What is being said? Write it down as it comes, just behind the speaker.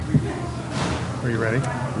Are you ready?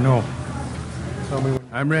 No. Tell me when.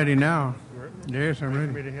 I'm ready now. Yes, I'm Ready ready.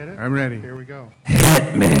 for me to hit it? I'm ready. Here we go.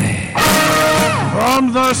 Hit me.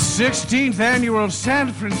 From the 16th annual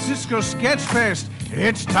San Francisco Sketch Fest,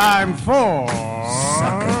 it's time for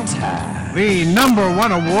the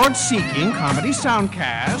 #1 award-seeking comedy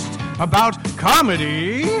soundcast about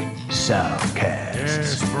comedy. Soundcast.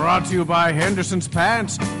 Yes, brought to you by Henderson's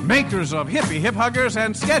Pants, makers of hippie hip huggers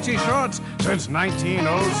and sketchy shorts since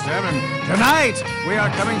 1907. Tonight, we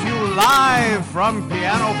are coming to you live from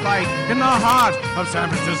Piano Fight in the heart of San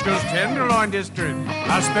Francisco's Tenderloin District.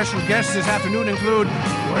 Our special guests this afternoon include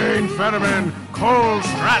Wayne Fetterman, Cole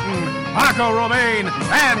Stratton, Paco Romaine,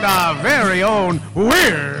 and our very own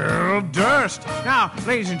Will Durst. Now,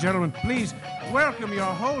 ladies and gentlemen, please welcome your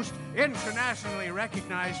host, internationally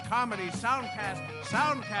recognized comedy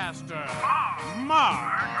soundcaster,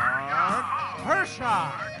 Mark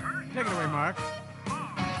Hershon. Take it away, Mark.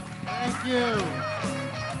 Thank you.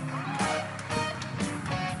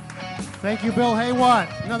 Thank you, Bill Haywatt.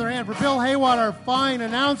 Another hand for Bill Haywatt, our fine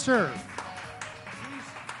announcer.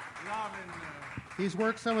 He's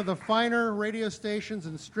worked some of the finer radio stations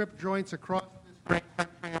and strip joints across this great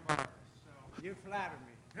country of ours. You flatter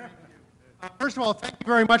me. First of all, thank you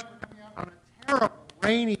very much for coming out on a terrible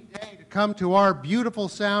rainy day to come to our beautiful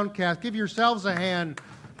soundcast. Give yourselves a hand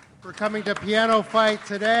for coming to Piano Fight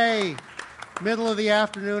today, middle of the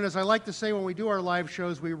afternoon. As I like to say when we do our live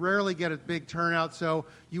shows, we rarely get a big turnout, so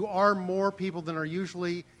you are more people than are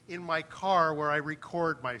usually in my car where I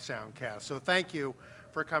record my soundcast. So thank you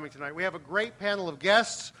for coming tonight. We have a great panel of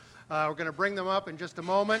guests. We're going to bring them up in just a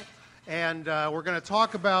moment. And we're going to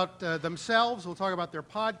talk about themselves. We'll talk about their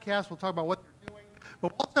podcast. We'll talk about what they're doing.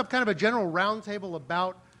 But we'll also have kind of a general roundtable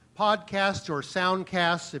about podcasts or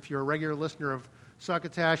soundcasts. If you're a regular listener of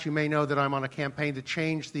Succotash, you may know that I'm on a campaign to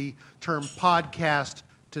change the term podcast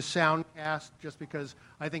to soundcast, just because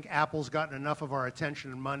I think Apple's gotten enough of our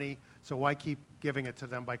attention and money. So why keep giving it to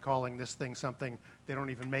them by calling this thing something they don't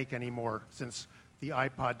even make anymore, since the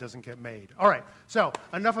iPod doesn't get made. All right, so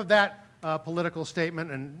enough of that political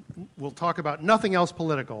statement, and we'll talk about nothing else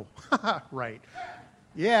political. Right.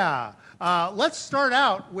 Yeah. Let's start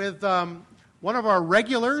out with one of our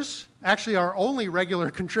regulars, actually our only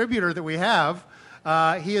regular contributor that we have.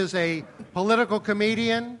 He is a political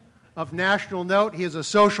comedian of national note. He is a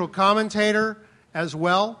social commentator as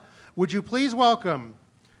well. Would you please welcome,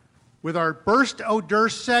 with our Burst O'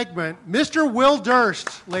 Durst segment, Mr. Will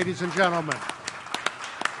Durst, ladies and gentlemen.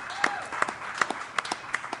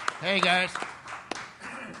 Hey, guys.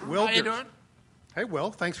 Will How you Durst. doing? Hey,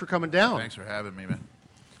 Will. Thanks for coming down. Thanks for having me, man.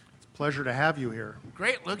 It's a pleasure to have you here.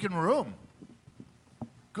 Great-looking room.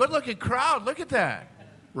 Good-looking crowd. Look at that.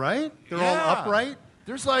 Right? They're Yeah. all upright?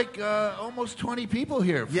 There's like almost 20 people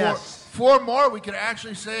here. Yes. Four more, we could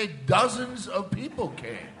actually say dozens of people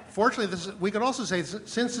came. Fortunately, we could also say,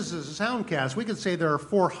 since this is a soundcast, we could say there are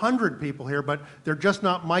 400 people here, but they're just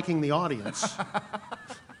not miking the audience.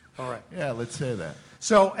 All right. Yeah, let's say that.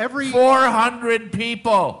 So every 400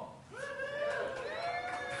 people.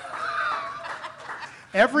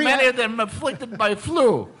 Many of them afflicted by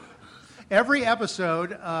flu. Every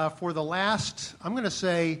episode for the last, I'm going to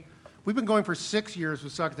say, we've been going for 6 years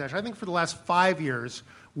with Succotash. I think for the last 5 years,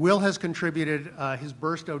 Will has contributed his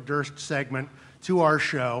Burst O' Durst segment to our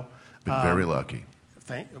show. Been very lucky.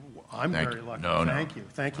 I'm Thank very you. lucky. No.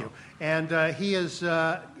 Thank you. And he has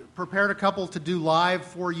prepared a couple to do live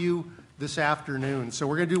for you this afternoon. So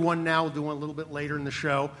we're going to do one now. We'll do one a little bit later in the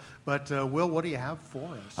show. But Will, what do you have for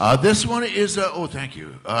us? This one is thank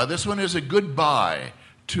you. This one is a goodbye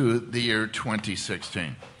to the year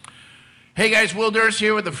 2016. Hey guys, Will Durst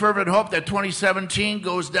here with the fervent hope that 2017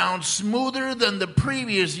 goes down smoother than the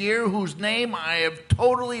previous year, whose name I have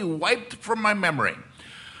totally wiped from my memory.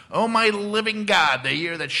 Oh my living God, the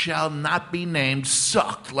year that shall not be named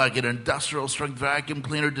sucked like an industrial-strength vacuum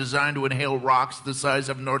cleaner designed to inhale rocks the size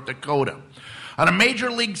of North Dakota. On a major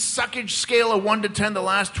league suckage scale of 1 to 10, the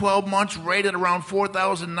last 12 months rated around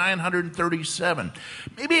 4,937.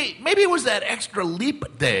 Maybe it was that extra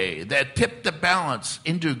leap day that tipped the balance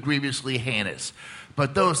into grievously heinous.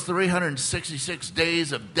 But those 366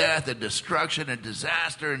 days of death and destruction and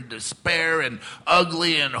disaster and despair and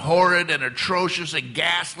ugly and horrid and atrocious and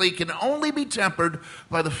ghastly can only be tempered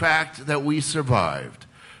by the fact that we survived.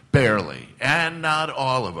 Barely, and not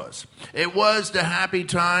all of us. It was to happy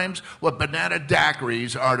times what banana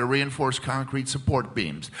daiquiris are to reinforced concrete support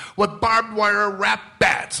beams, what barbed wire wrapped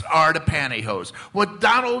bats are to pantyhose, what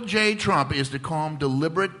Donald J. Trump is to calm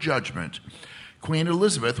deliberate judgment. Queen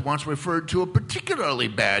Elizabeth once referred to a particularly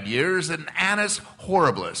bad year as an annus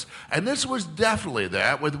horribilis, and this was definitely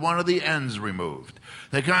that with one of the ends removed.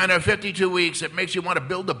 The kind of 52 weeks that makes you want to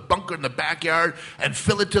build a bunker in the backyard and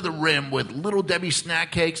fill it to the rim with Little Debbie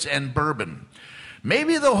snack cakes and bourbon.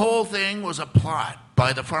 Maybe the whole thing was a plot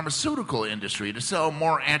by the pharmaceutical industry to sell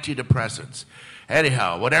more antidepressants.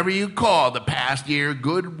 Anyhow, whatever you call the past year,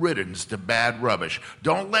 good riddance to bad rubbish.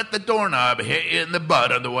 Don't let the doorknob hit you in the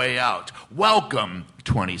butt on the way out. Welcome,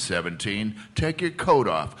 2017. Take your coat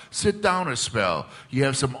off. Sit down a spell. You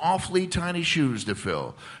have some awfully tiny shoes to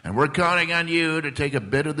fill. And we're counting on you to take a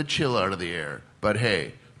bit of the chill out of the air. But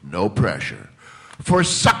hey, no pressure. For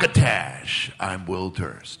Succotash, I'm Will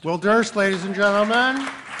Durst. Will Durst, ladies and gentlemen.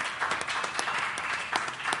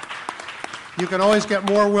 You can always get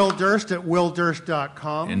more Will Durst at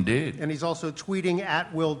willdurst.com. Indeed. And he's also tweeting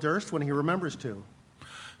at Will Durst when he remembers to.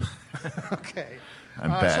 Okay.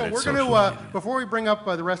 I'm bad so at we're social going media. to, before we bring up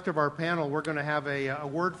the rest of our panel, we're going to have a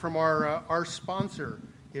word from our sponsor,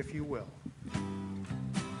 if you will.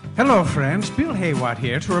 Hello, friends. Bill Haywatt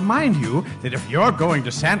here to remind you that if you're going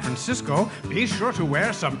to San Francisco, be sure to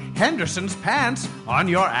wear some Henderson's pants on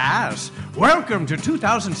your ass. Welcome to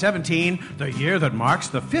 2017, the year that marks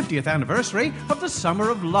the 50th anniversary of the Summer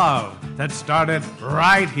of Love that started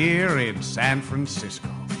right here in San Francisco.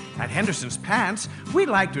 At Henderson's Pants, we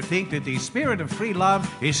like to think that the spirit of free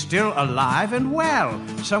love is still alive and well,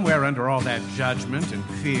 somewhere under all that judgment and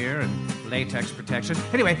fear and latex protection.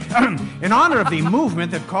 Anyway, in honor of the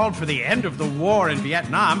movement that called for the end of the war in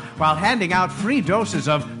Vietnam while handing out free doses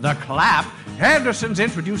of the clap, Henderson's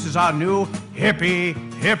introduces our new Hippie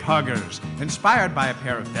Hip Huggers, inspired by a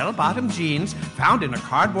pair of bell-bottom jeans found in a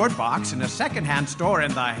cardboard box in a secondhand store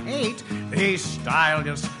in the Haight. These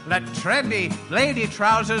stylish, let trendy lady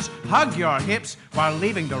trousers hug your hips while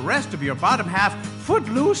leaving the rest of your bottom half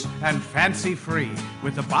footloose and fancy-free,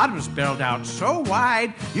 with the bottoms spelled out so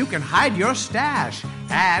wide you can hide your stash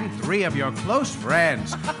and 3 of your close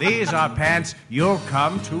friends. These are pants you'll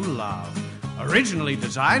come to love. Originally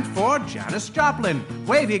designed for Janis Joplin,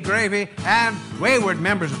 Wavy Gravy, and wayward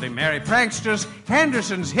members of the Merry Pranksters,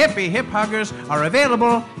 Henderson's Hippie Hip Huggers are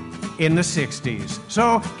available in the 60s.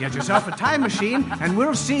 So get yourself a time machine and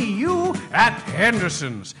we'll see you at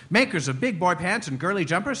Henderson's, makers of big boy pants and girly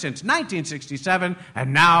jumpers since 1967.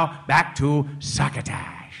 And now back to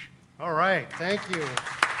Succotash. All right, thank you.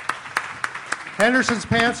 Henderson's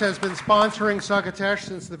Pants has been sponsoring Succotash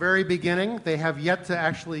since the very beginning. They have yet to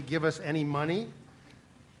actually give us any money.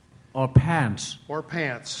 Or pants. Or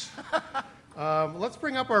pants. Let's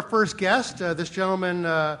bring up our first guest. This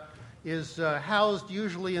gentleman is housed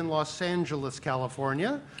usually in Los Angeles,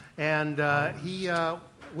 California. And he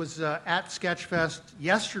was at Sketchfest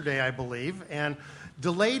yesterday, I believe, and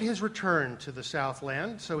delayed his return to the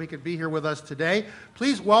Southland so he could be here with us today.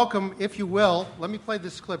 Please welcome, if you will, let me play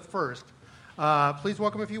this clip first. Please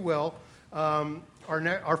welcome, if you will,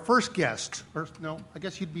 our first guest. Or, no, I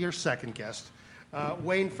guess you'd be our second guest,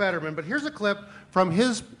 Wayne Federman. But here's a clip from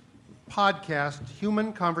his podcast,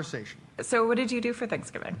 Human Conversation. So what did you do for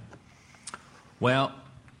Thanksgiving? Well,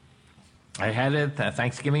 I had a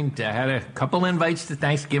Thanksgiving. I had a couple invites to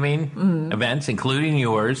Thanksgiving events, including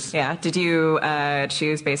yours. Yeah. Did you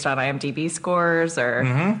choose based on IMDb scores or?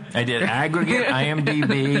 Mm-hmm. I did aggregate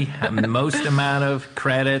IMDb, most amount of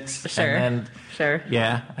credits. Sure. And then, Sure.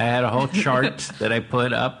 Yeah, I had a whole chart that I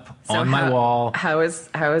put up So on my wall. How is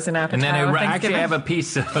an appetite? And then I actually have a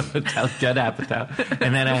piece of Judd Apatow.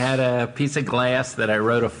 And then I had a piece of glass that I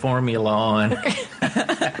wrote a formula on.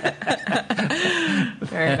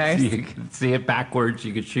 Very nice. You could see it backwards.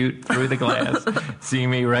 You could shoot through the glass, see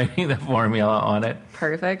me writing the formula on it.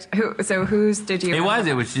 Perfect. Whose did you? It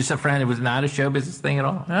was just a friend. It was not a show business thing at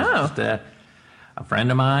all. Oh. Just a friend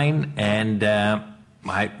of mine, and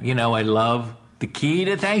I love. The key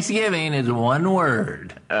to Thanksgiving is one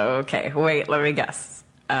word. Okay. Wait. Let me guess.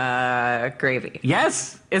 Gravy.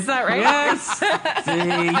 Yes. Is that right? Yes.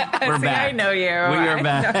 See, we're back. I know you. We are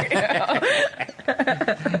back.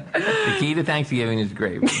 The key to Thanksgiving is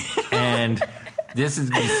gravy. And this is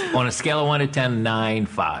on a scale of 1 to 10, 9,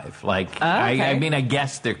 5. Like, okay. I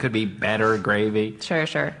guess there could be better gravy.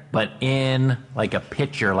 Sure. But in like a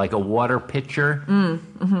pitcher, like a water pitcher.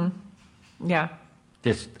 Yeah.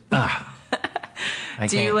 Just,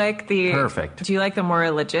 Do you like the perfect? Do you like the more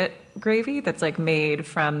legit gravy that's like made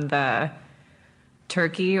from the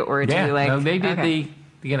turkey, or do you like? No, they did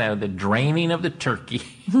the draining of the turkey,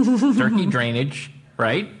 turkey drainage,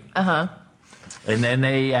 right? And then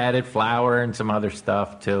they added flour and some other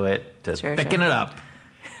stuff to it to thicken it up.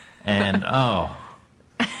 And I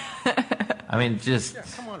mean, just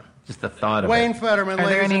Just the thought of Wayne it. Fetterman, Are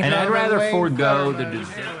there ladies any- and And I'd gentlemen. rather Wayne forego the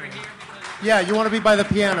Fetterman. Yeah, you want to be by the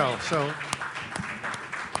piano, so...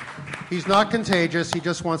 He's not contagious. He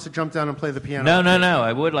just wants to jump down and play the piano. No.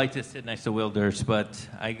 I would like to sit next to Will Durst, but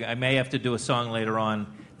I may have to do a song later on.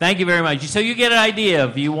 Thank you very much. So you get an idea.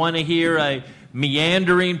 If you want to hear a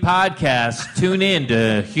meandering podcast, tune in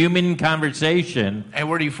to Human Conversation. And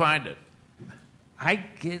where do you find it? I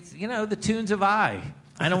get, the tunes of I.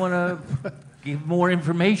 I don't want to give more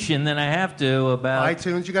information than I have to about...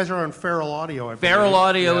 iTunes. You guys are on Feral Audio, I believe. Feral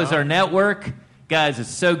Audio Yeah. is our network. Guys, it's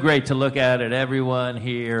so great to look at everyone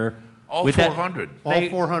here. All With that- 400. All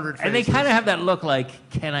 400 And they faces. kind of have that look like,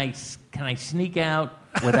 can I sneak out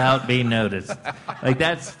without being noticed? Like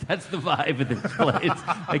that's the vibe of this place.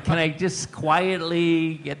 Like, can I just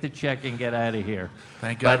quietly get the check and get out of here?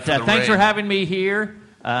 Thank God But for the thanks for rain. having me here.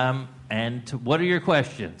 And what are your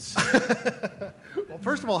questions? Well,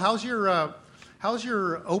 first of all, how's your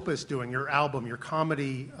opus doing? Your album, your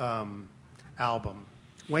comedy album.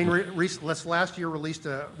 Wayne last year released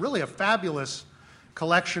a fabulous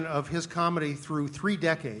collection of his comedy through 3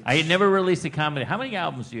 decades. I had never released a comedy. How many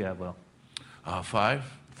albums do you have, Will? 5.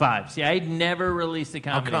 5. See, I had never released a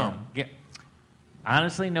comedy. come? album. Yeah.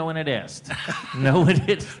 Honestly, no one had asked. No one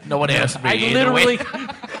had. No one asked me either way.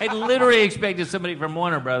 I literally expected somebody from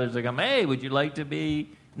Warner Brothers to come, hey, would you like to be...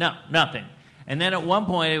 No, nothing. And then at one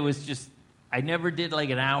point, it was just... I never did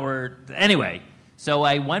like an hour... Anyway, so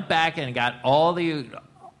I went back and got all the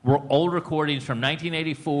old recordings from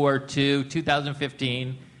 1984 to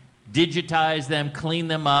 2015, digitized them, cleaned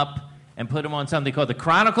them up, and put them on something called the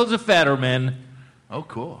Chronicles of Fetterman. Oh,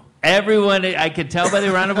 cool. Everyone, I could tell by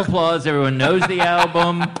the round of applause, everyone knows the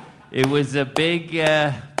album. It was a big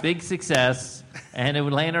success, and it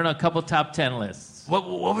landed on a couple top 10 lists. What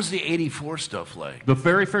was the 84 stuff like? The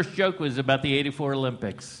very first joke was about the 84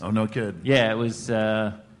 Olympics. Oh, no kid. Yeah, it was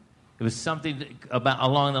something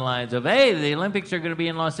along the lines of, hey, the Olympics are going to be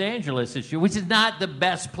in Los Angeles this year, which is not the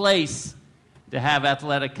best place to have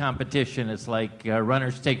athletic competition. It's like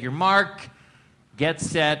runners take your mark, get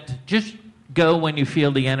set, just go when you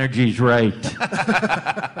feel the energy's right.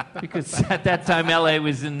 Because at that time, L.A.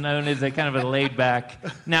 was known as a kind of a laid-back,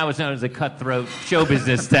 now it's known as a cutthroat show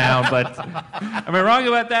business town. But am I wrong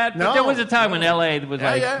about that? No. But there was a time when L.A. was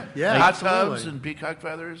Yeah. Yeah, Hot absolutely. tubs and peacock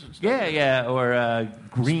feathers and stuff. Yeah, or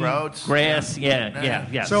green Sprouts. grass.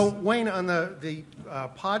 Yeah. So, Wayne, on the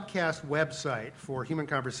podcast website for Human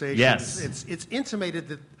Conversations, Yes. it's intimated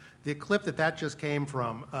that the clip that just came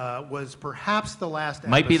from was perhaps the last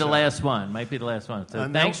Might be the episode. last one. So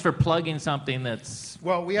And thanks that- for plugging something that's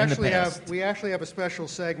Well, we in the actually past. have a special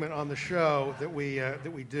segment on the show that we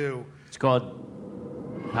do. It's called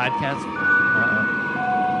podcast.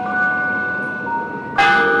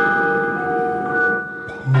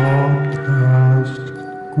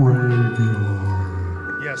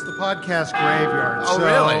 Yes, the podcast graveyard. Oh, So,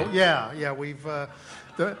 really? Yeah. We've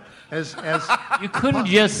as You couldn't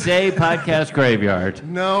just say podcast graveyard.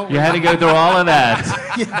 no. You had to go through all of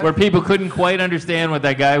that, where people couldn't quite understand what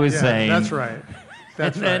that guy was Yeah, saying. that's right.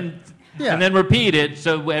 That's and right. then, Yeah. and then repeat it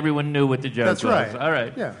so everyone knew what the joke That's was. right. All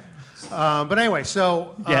right. Yeah. But anyway,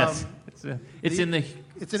 so Yes. It's in the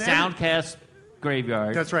it's an Soundcast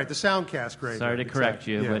graveyard. That's right, the Soundcast graveyard. Sorry to correct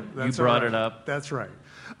you, but you that's brought all it up. That's right.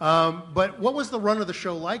 But what was the run of the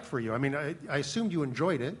show like for you? I mean, I assumed you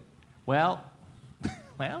enjoyed it. Well,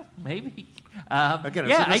 maybe. Again, it's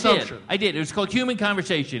yeah, an I assumption. did. I did. It was called Human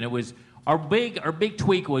Conversation. It was our big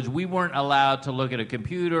tweak was we weren't allowed to look at a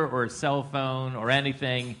computer or a cell phone or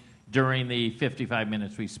anything during the 55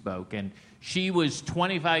 minutes we spoke. And she was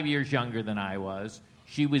 25 years younger than I was.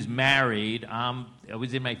 She was married. I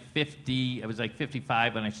was in my 50. I was like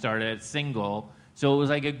 55 when I started, single. So it was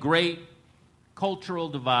like a great cultural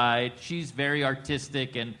divide. She's very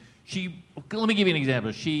artistic, and let me give you an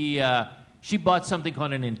example. She bought something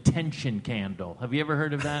called an intention candle. Have you ever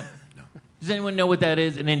heard of that? No. Does anyone know what that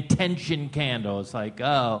is? An intention candle. It's like,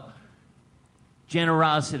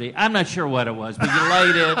 generosity. I'm not sure what it was, but you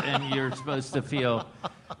light it and you're supposed to feel.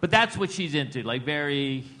 But that's what she's into, like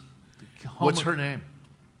very. What's her name?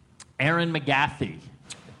 Erin McGathy.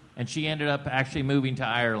 And she ended up actually moving to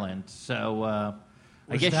Ireland. So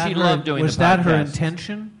I guess she loved doing Was the that her podcast.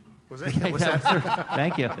 intention? Was that, Yeah, was that that was her,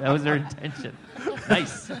 thank you. That was her intention.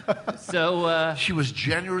 Nice. So, She was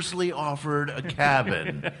generously offered a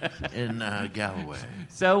cabin in Galloway.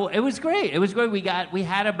 so it was great. It was great. We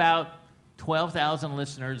had about 12,000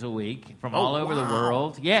 listeners a week from all over the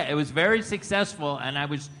world. Yeah, it was very successful, and I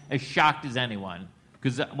was as shocked as anyone.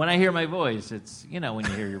 Because when I hear my voice, it's when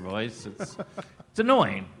you hear your voice, it's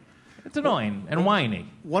annoying. It's annoying and whiny.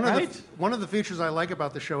 One right? of the features I like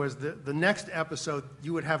about the show is the next episode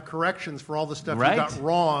you would have corrections for all the stuff Right. you got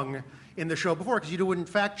wrong in the show before because you wouldn't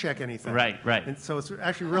fact check anything. Right. And so it's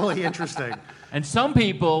actually really interesting. And some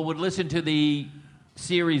people would listen to the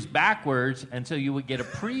series backwards, and so you would get a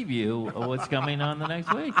preview of what's coming on the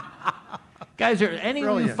next week. Guys, are any of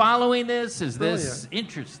you Brilliant. following this? Is this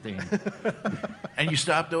interesting? And you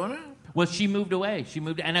stopped doing it? Well, she moved away.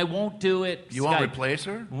 And I won't do it. You Skype. won't replace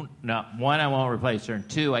her? No. One, I won't replace her. And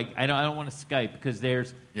two, I don't want to Skype because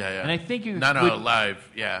there's. Yeah. And I think you. No, would- live.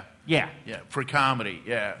 Yeah. Yeah. Yeah, for comedy.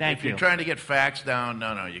 Yeah. Thank if you're you. trying to get facts down,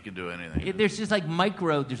 no, you can do anything. There's just like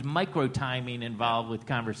micro timing involved with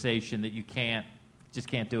conversation that you can't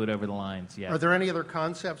do it over the lines. Yeah. Are there any other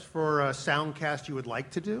concepts for Soundcast you would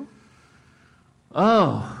like to do?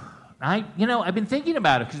 Oh, I've been thinking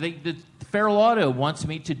about it because the Feral Auto wants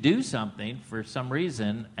me to do something for some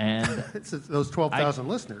reason, and It's those 12,000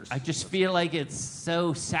 listeners. I just feel like it's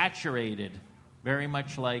so saturated, very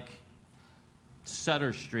much like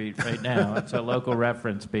Sutter Street right now. It's a local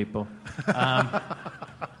reference, people.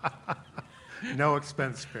 No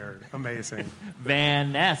expense spared. Amazing.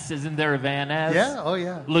 Van Ness, isn't there a Van Ness? Yeah. Oh,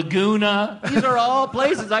 yeah. Laguna. These are all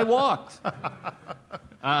places I walked.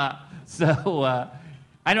 I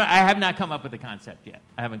have not come up with a concept yet.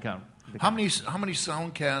 I haven't come. How many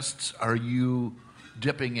soundcasts are you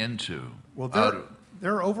dipping into? Well,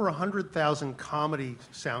 there are over 100,000 comedy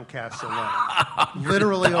soundcasts alone.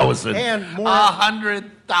 Literally over. 1,000. And more.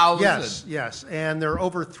 100,000. Yes. And there are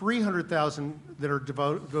over 300,000 that are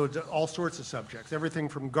devoted to all sorts of subjects. Everything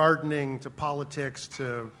from gardening to politics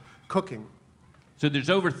to cooking. So there's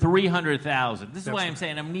over 300,000. This is why That's I'm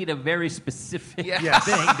saying I need a very specific Yes.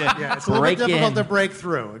 thing to Yeah, it's a little break bit difficult in. to break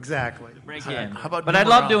through. Exactly. Break in. How about But I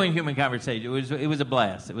love numerology? doing human conversation. It was a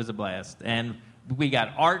blast. It was a blast, and we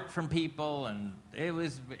got art from people, and it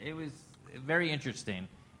was very interesting.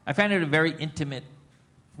 I found it a very intimate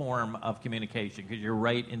form of communication because you're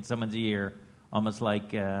right in someone's ear, almost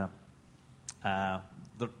like the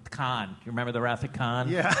Khan. You remember the Wrath of Khan?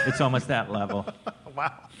 Yeah. It's almost that level.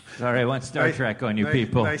 Wow. Sorry, I want Star Nice- Trek on you nice-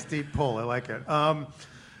 people. Nice deep pull. I like it.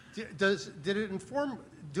 Did it inform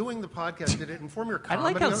doing the podcast? Did it inform your I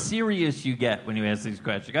comedy? like how serious you get when you ask these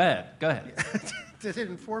questions. Go ahead. Did it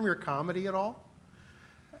inform your comedy at all?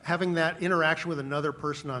 Having that interaction with another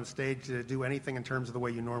person on stage to do anything in terms of the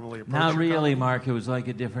way you normally approach Not your really, comedy? Mark. It was like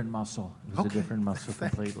a different muscle. It was Okay. a different muscle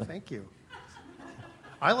completely. Thank you.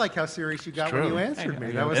 I like how serious you got when true. you answered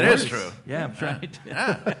me. That was It nice. is true. Yeah, I'm trying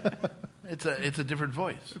to. It's a different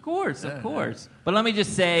voice. Of course. But let me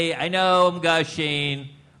just say, I know I'm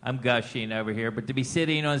gushing over here, but to be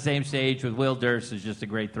sitting on the same stage with Will Durst is just a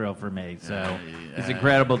great thrill for me. So he's an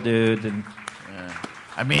incredible dude and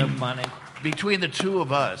I mean, no money. between the two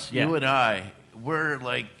of us, Yeah. you and I, we're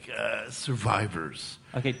like survivors.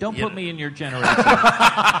 Okay, don't Yeah. put me in your generation.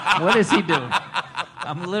 What is he doing?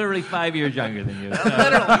 I'm literally 5 years younger than you. So.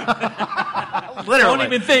 Literally. Don't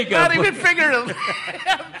even think of Not it. even figuratively.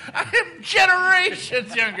 I am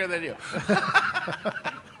generations younger than you.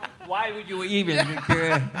 Why would you even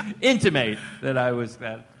intimate that I was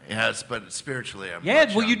that? Yes, but spiritually, I'm Yeah,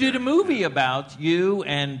 much well, you did younger. a movie about you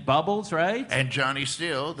and Bubbles, right? And Johnny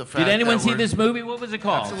Steele, the fact Did anyone that see we're- this movie? What was it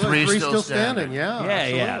called? Absolutely. Three Three Still still Standing. standing. Yeah.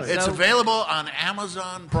 Yeah. absolutely. It's So- available on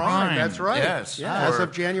Amazon Prime. That's right. Yes. Yeah, as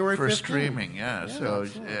of January for 15th. streaming. Yeah. Yeah, So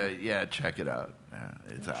absolutely. check it out. Yeah,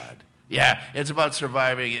 it's odd. Yeah, it's about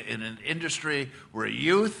surviving in an industry where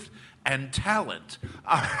youth and talent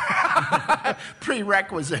are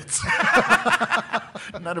prerequisites.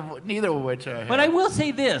 Neither of which I have. But I will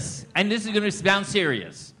say this, and this is going to sound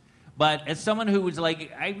serious, but as someone who was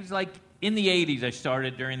like, I was like, in the 80s, I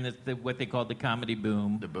started during the what they called the comedy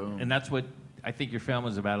boom. The boom. And that's what I think your film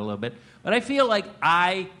was about a little bit. But I feel like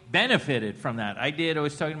I benefited from that. I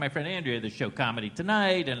was talking to my friend Andrea, the show Comedy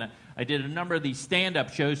Tonight, and I did a number of these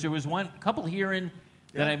stand-up shows. There was a couple here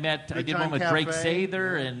that I met. Good I did Time one with Drake Cafe.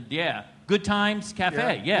 Sather, and Good Times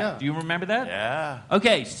Cafe. Yeah. Do you remember that? Yeah.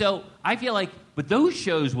 Okay, so I feel like, but those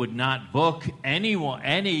shows would not book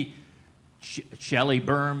any Shelley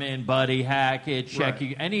Berman, Buddy Hackett,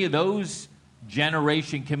 Shecky, any of those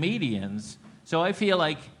generation comedians. So I feel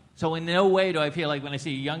like, so in no way do I feel like when I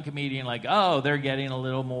see a young comedian like, oh, they're getting a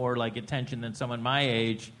little more like attention than someone my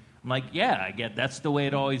age. I'm like, yeah, I get that's the way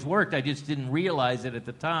it always worked. I just didn't realize it at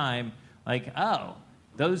the time. Like, oh,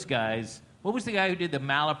 those guys. What was the guy who did the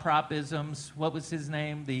malapropisms? What was his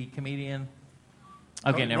name? The comedian.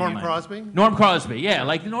 Okay, never Norm mind. Crosby? Norm Crosby, yeah,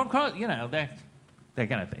 like Norm Crosby, that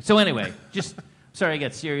kind of thing. So anyway, just sorry I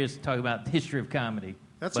got serious to talk about the history of comedy.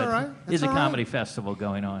 That's but all right. There's That's a all right. comedy festival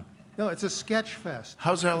going on. No, it's a sketch fest.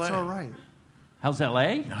 How's LA? It's all right. How's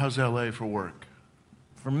L.A.? How's L.A. for work?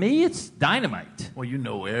 For me, it's dynamite. Well, you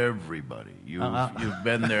know everybody. You've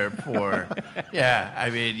been there for, yeah. I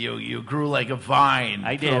mean, you grew like a vine.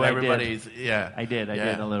 I did. Yeah. I did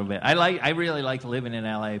a little bit. I really liked living in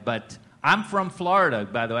L.A., but I'm from Florida,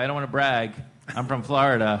 by the way. I don't want to brag. I'm from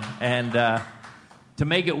Florida, and to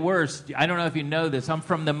make it worse, I don't know if you know this, I'm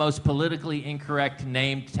from the most politically incorrect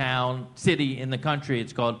named city in the country.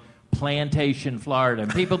 It's called Plantation, Florida.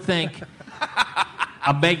 And people think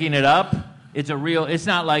I'm making it up. It's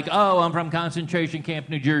not like, oh, I'm from concentration camp,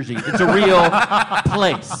 New Jersey. It's a real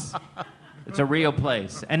place. It's a real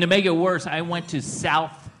place. And to make it worse, I went to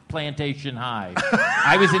South Plantation High.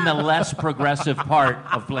 I was in the less progressive part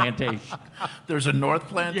of Plantation. There's a North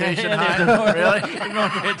Plantation High? There's a North, Really?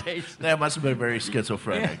 North Plantation. That must have been very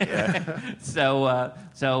schizophrenic. Yeah. So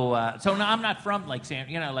no, I'm not from like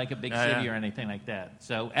like a big city or anything like that.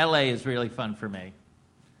 So L.A. is really fun for me.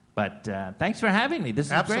 But thanks for having me. This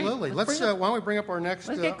is Absolutely. great. Why don't we bring up our next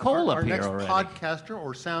get Cole up our here next already. podcaster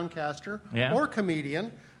or soundcaster or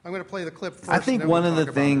comedian. I'm going to play the clip first. I think one of the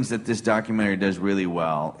things that this documentary does really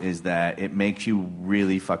well is that it makes you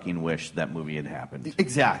really fucking wish that movie had happened.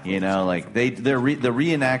 Exactly. You know, like the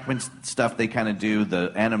reenactment stuff they kind of do,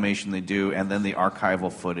 the animation they do, and then the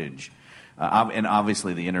archival footage, and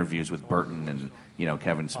obviously the interviews with Burton and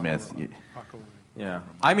Kevin Smith. Yeah,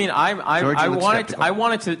 I mean, I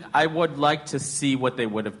would like to see what they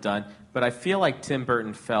would have done, but I feel like Tim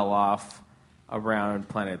Burton fell off around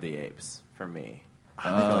Planet of the Apes for me.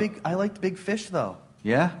 I liked Big Fish though.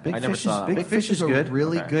 Yeah, Big Fish is good. a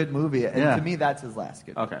really good movie, and to me, that's his last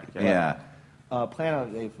good movie. Okay. Yeah. Planet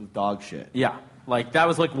of the Apes was dog shit. Yeah, like that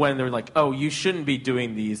was like when they were like, oh, you shouldn't be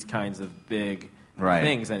doing these kinds of big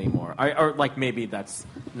things anymore, or like maybe that's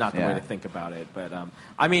not the way to think about it, but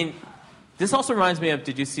I mean. This also reminds me of,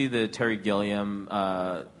 did you see the Terry Gilliam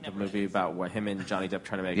the movie about what him and Johnny Depp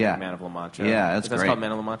trying to make Man of La Mancha? Yeah, that's great. It's called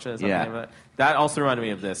Man of La Mancha? Is that the name of it? That also reminded me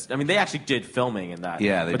of this. I mean, they actually did filming in that.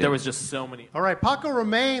 Yeah, they But did. there was just so many... All right, Paco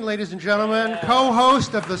Remain, ladies and gentlemen,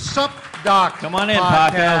 co-host of the Sup Doc Come on in,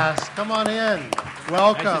 podcast. Paco. Come on in.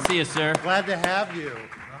 Welcome. Nice to see you, sir. Glad to have you.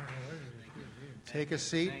 Take a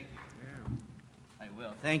seat. I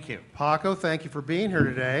will. Thank you. Paco, thank you for being here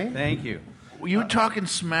today. Thank you. Were you talking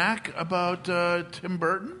smack about Tim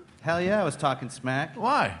Burton? Hell yeah, I was talking smack.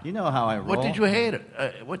 Why? You know how I roll. What did you hate?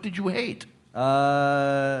 What did you hate?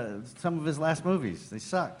 Some of his last movies. They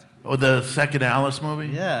sucked. Oh, the second Alice movie?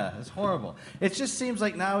 Yeah, it's horrible. It just seems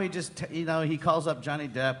like now he just, he calls up Johnny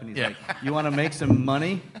Depp and he's like, you want to make some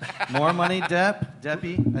money? More money,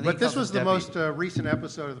 Deppy? But this was the most recent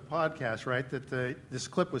episode of the podcast, right, that this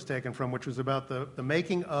clip was taken from, which was about the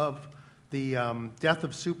making of the Death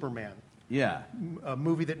of Superman. Yeah. A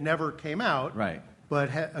movie that never came out. Right.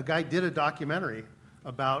 But a guy did a documentary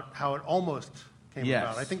about how it almost came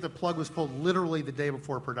about. I think the plug was pulled literally the day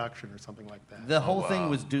before production or something like that. The whole thing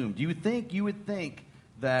was doomed. You would think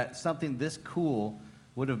that something this cool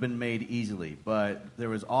would have been made easily, but there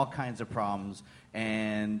was all kinds of problems.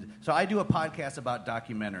 And so I do a podcast about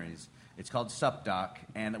documentaries. It's called Sup Doc,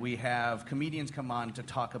 and we have comedians come on to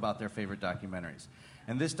talk about their favorite documentaries.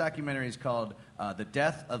 And this documentary is called The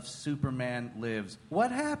Death of Superman Lives.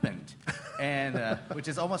 What happened? And which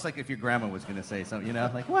is almost like if your grandma was going to say something,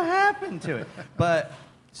 like, what happened to it? But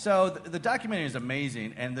so the documentary is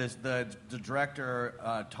amazing, and the director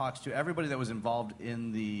talks to everybody that was involved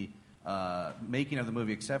in the making of the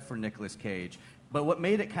movie except for Nicolas Cage. But what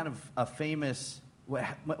made it kind of a famous,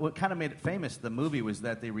 what kind of made it famous, the movie, was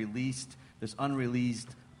that they released this unreleased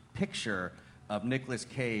picture of Nicolas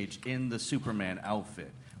Cage in the Superman outfit,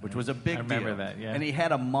 which was a big deal. I remember that, yeah. And he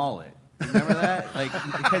had a mullet. Remember that? Like,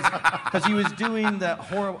 because he was doing that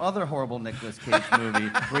other horrible Nicolas Cage movie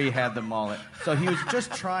where he had the mullet. So he was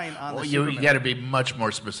just trying on the Superman. You got to be much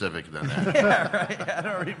more specific than that. Yeah, right. I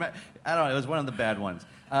don't know. It was one of the bad ones.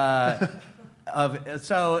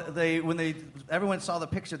 So everyone saw the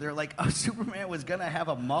picture, they're like, "Oh, Superman was gonna have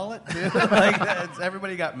a mullet too."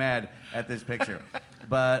 Everybody got mad at this picture.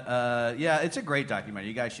 But it's a great documentary.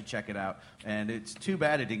 You guys should check it out. And it's too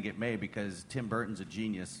bad it didn't get made because Tim Burton's a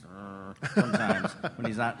genius sometimes when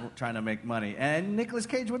he's not trying to make money. And Nicolas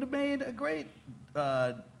Cage would have made a great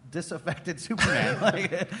disaffected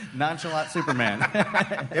Superman, nonchalant Superman.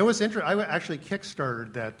 It was interesting. I actually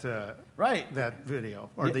kickstarted that video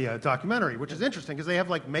or the documentary, which is interesting because they have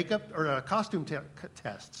like makeup or costume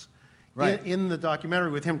tests in the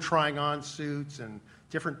documentary with him trying on suits and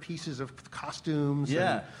different pieces of costumes.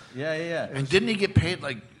 Yeah. And didn't he get paid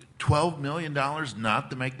like $12 million not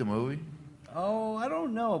to make the movie? Oh, I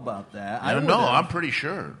don't know about that. I don't know. I'm pretty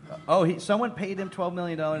sure. Oh, someone paid him $12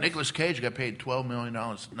 million. Nicolas Cage got paid $12 million.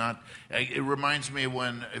 It reminds me of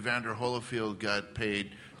when Evander Holyfield got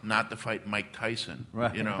paid not to fight Mike Tyson.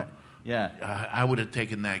 Right. You know. Yeah. I would have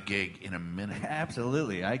taken that gig in a minute.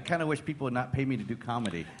 Absolutely. I kind of wish people would not pay me to do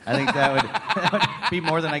comedy. I think that would be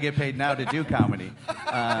more than I get paid now to do comedy.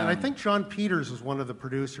 And I think John Peters was one of the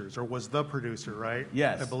producers, or was the producer, right?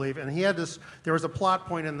 Yes. I believe. And he had this, there was a plot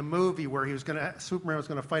point in the movie where Superman was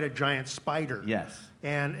going to fight a giant spider. Yes.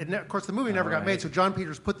 And of course, the movie never got made, so John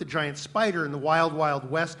Peters put the giant spider in the Wild Wild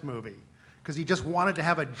West movie because he just wanted to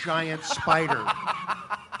have a giant spider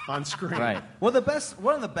on screen. Right. Well,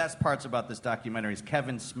 one of the best parts about this documentary is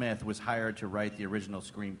Kevin Smith was hired to write the original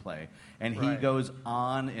screenplay, and he goes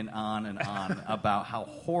on and on and on about how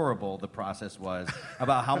horrible the process was,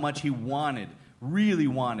 about how much he really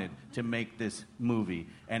wanted to make this movie,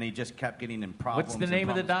 and he just kept getting in problems. What's the name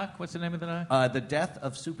of the doc? The Death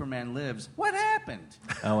of Superman Lives. What happened?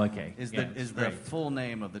 Oh, okay. Is the full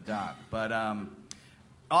name of the doc. But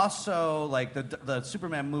also, like, the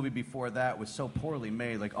Superman movie before that was so poorly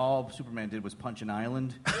made. Like, all Superman did was punch an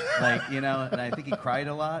island. Like, you know, and I think he cried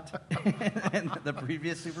a lot in the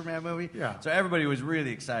previous Superman movie. Yeah. So everybody was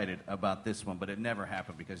really excited about this one, but it never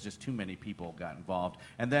happened because just too many people got involved.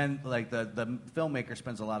 And then, like, the filmmaker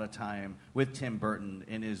spends a lot of time with Tim Burton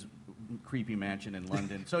in his creepy mansion in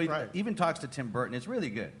London. So he even talks to Tim Burton. It's really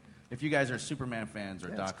good. If you guys are Superman fans or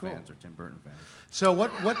Doc fans or Tim Burton fans. So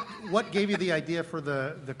what gave you the idea for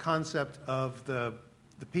the concept of the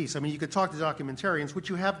piece? I mean, you could talk to documentarians, which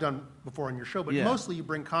you have done before on your show, but mostly you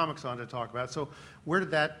bring comics on to talk about. So where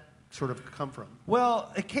did that sort of come from? Well,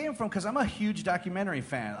 it came from because I'm a huge documentary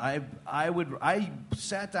fan. I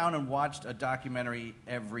sat down and watched a documentary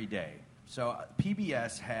every day. So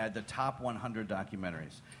PBS had the top 100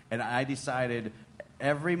 documentaries, and I decided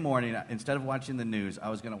every morning, instead of watching the news, I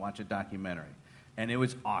was going to watch a documentary. And it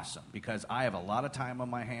was awesome because I have a lot of time on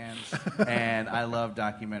my hands and I love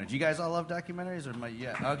documentaries. You guys all love documentaries?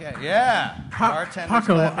 Okay, yeah.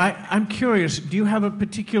 Paco, I'm curious. Do you have a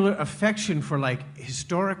particular affection for, like,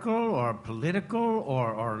 historical or political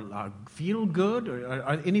or feel good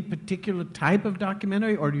or any particular type of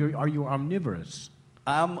documentary, or are you omnivorous?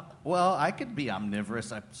 Well, I could be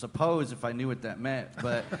omnivorous, I suppose, if I knew what that meant.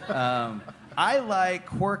 But I like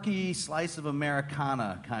quirky slice of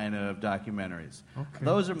Americana kind of documentaries. Okay.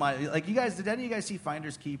 Those are my, like, you guys, did any of you guys see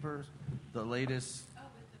Finders Keepers? The latest?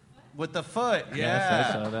 With the foot, yeah. Yes,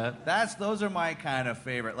 I saw that. Those are my kind of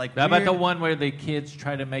favorite. Like, how about the one where the kids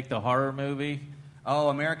try to make the horror movie? Oh,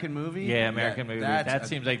 American Movie? Yeah, American Movie. That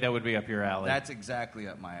seems like that would be up your alley. That's exactly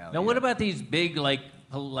up my alley. Now, what about these big, like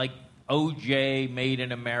OJ Made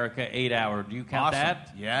in America 8 Hour? Do you count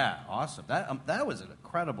that? Yeah, awesome. That was an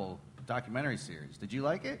incredible documentary series. Did you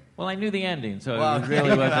like it? Well, I knew the ending, so it really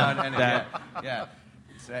wasn't that. Yeah.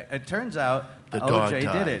 It turns out the dog OJ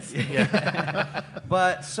died. did it. Yeah.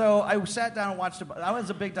 But so I sat down and watched. I was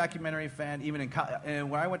a big documentary fan, even in college.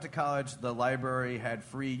 And when I went to college, the library had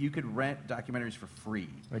free. You could rent documentaries for free.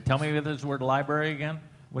 Wait, tell me this word library again.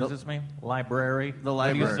 What does this mean? Library? The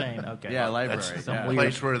library. What are you saying? Okay. Yeah, library. That's a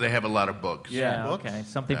place where they have a lot of books. Yeah, okay.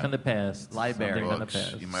 Something from the past. Library. Something from the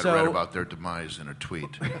past. You might write about their demise in a tweet.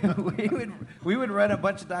 we would rent a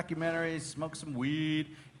bunch of documentaries, smoke some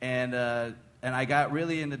weed, and I got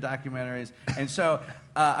really into documentaries. And so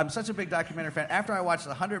I'm such a big documentary fan. After I watched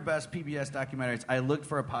the 100 best PBS documentaries, I looked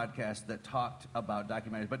for a podcast that talked about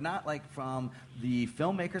documentaries, but not like from the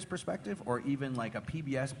filmmaker's perspective or even like a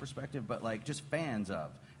PBS perspective, but like just fans of.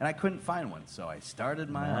 And I couldn't find one, so I started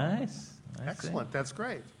my own. Excellent. That's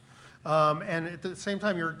great. And at the same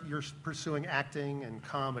time, you're pursuing acting and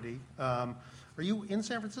comedy. Are you in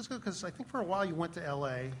San Francisco? Because I think for a while you went to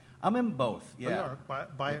L.A. I'm in both, yeah. Oh, you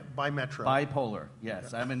are, by metro. Bipolar,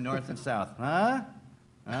 yes. I'm in north and south. Huh?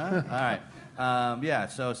 All right. Yeah,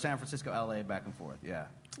 so San Francisco, L.A., back and forth, yeah.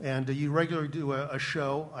 And you regularly do a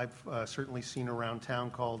show I've certainly seen around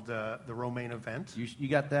town called The Romaine Event. You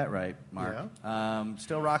got that right, Mark. Yeah.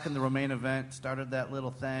 Still rocking The Romaine Event. Started that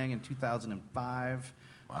little thing in 2005.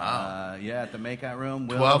 Wow. Yeah, at the Makeout Room.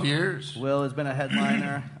 12 years. Will has been a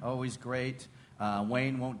headliner. Always great.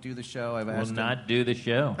 Wayne won't do the show. I've asked him. Will not do the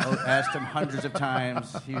show. Asked him hundreds of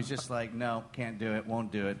times. He was just like, no, can't do it,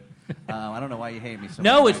 won't do it. I don't know why you hate me so much.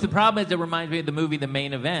 No, it's the problem is it reminds me of the movie The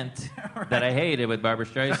Main Event that I hated with Barbara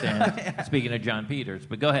Streisand. Yeah. Speaking of John Peters,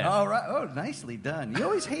 but go ahead. Oh, right. Oh, nicely done. You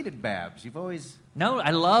always hated Babs. You've always... No,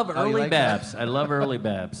 I love early Babs. I love early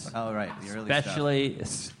Babs. Oh, right. The early especially...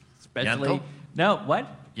 Yentl? No, what?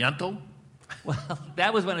 Yentl? Well,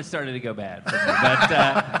 that was when it started to go bad for me.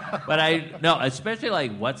 But especially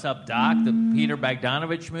like What's Up, Doc, the Peter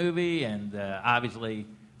Bogdanovich movie, and obviously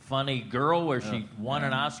Funny Girl, where she won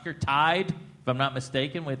an Oscar, tied, if I'm not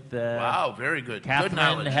mistaken, with wow, very good.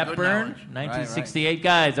 Catherine Hepburn, 1968.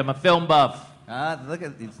 Guys, I'm a film buff. Look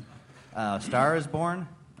at these. Star is Born.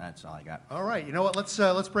 That's all I got. All right, you know what?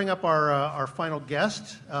 Let's bring up our final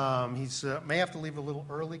guest. He's may have to leave a little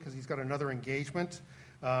early because he's got another engagement.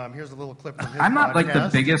 Here's a little clip from his I'm not podcast. like the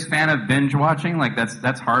biggest fan of binge watching. Like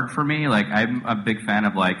that's hard for me. Like I'm a big fan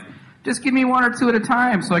of like just give me one or two at a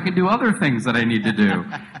time so I can do other things that I need to do.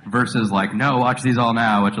 Versus like no, watch these all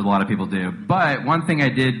now, which a lot of people do. But one thing I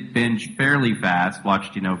did binge fairly fast,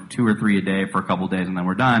 watched 2 or 3 a day for a couple days and then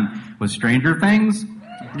we're done, was Stranger Things.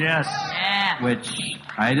 Yes. Yeah. Which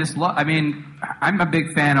I just love. I mean, I'm a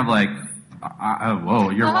big fan of like.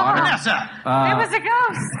 Whoa, your water. It was a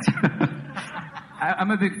ghost.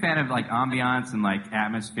 I'm a big fan of like ambiance and like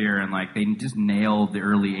atmosphere and like they just nailed the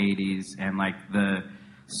early '80s and like the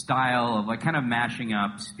style of like kind of mashing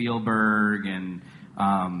up Spielberg and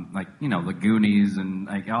the Goonies and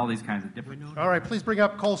like all these kinds of different. All right, please bring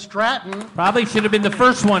up Cole Stratton. Probably should have been the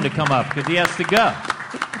first one to come up because he has to go.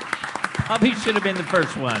 Probably should have been the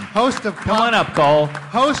first one. Come on up, Cole.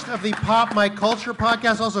 Host of the Pop My Culture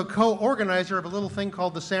podcast, also co-organizer of a little thing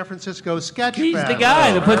called the San Francisco Sketch He's Fest. the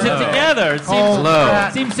guy that puts it together.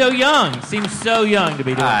 It seems so young. Seems so young to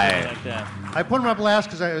be doing something like that. I put him up last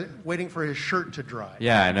because I was waiting for his shirt to dry.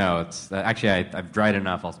 Yeah, I know. It's actually I've dried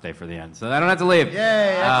enough. I'll stay for the end, so I don't have to leave.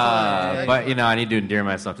 Yay! Excellent. But I need to endear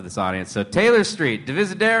myself to this audience. So Taylor Street,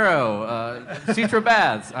 Divisadero, Citra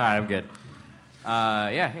Baths. All right, I'm good.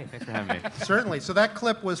 Hey, thanks for having me. Certainly. So that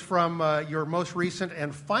clip was from your most recent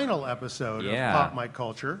and final episode of Pop My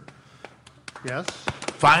Culture. Yes?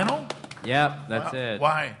 Final? Yep, that's it.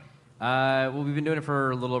 Why? Well, we've been doing it for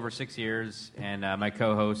a little over 6 years, and my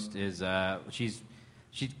co-host is she's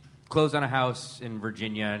closed on a house in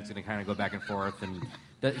Virginia, and it's going to kind of go back and forth. And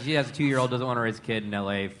she has a 2-year-old, doesn't want to raise a kid in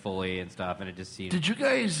L.A. fully and stuff, and it just seems. Did you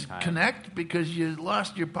guys connect because you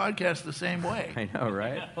lost your podcast the same way? I know,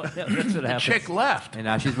 right? That's what happens. The chick left, and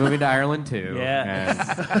now she's moving to Ireland too.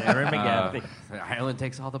 Yeah, Erin McGathy. Ireland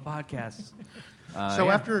takes all the podcasts.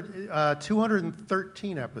 So after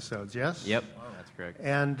 213 episodes, yes? Yep, that's correct.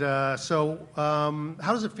 And how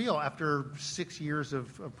does it feel after 6 years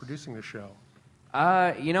of producing the show?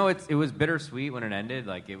 It was bittersweet when it ended.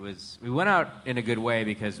 Like we went out in a good way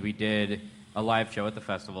because we did a live show at the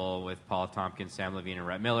festival with Paula Tompkins, Sam Levine, and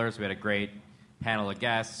Rhett Miller. So we had a great panel of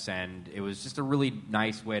guests, and it was just a really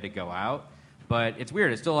nice way to go out. But it's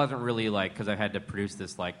weird. It still hasn't really because I've had to produce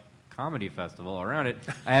this comedy festival around it.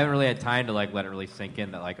 I haven't really had time to let it really sink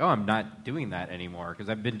in that I'm not doing that anymore because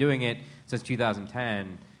I've been doing it since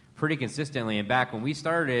 2010 pretty consistently. And back when we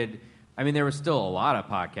started. I mean, there was still a lot of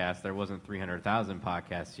podcasts. There wasn't 300,000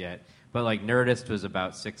 podcasts yet. But, Nerdist was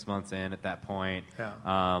about 6 months in at that point. Yeah.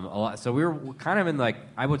 A lot. So we were kind of in,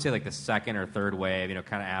 I would say, the second or third wave,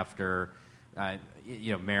 kind of after,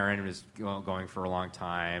 Marin was going for a long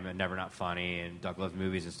time, and Never Not Funny, and Doug Loves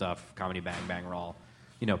Movies and stuff. Comedy Bang Bang were all,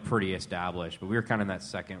 pretty established. But we were kind of in that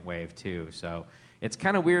second wave, too. So it's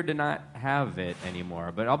kind of weird to not have it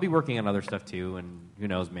anymore. But I'll be working on other stuff, too, and who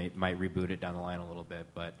knows, might reboot it down the line a little bit.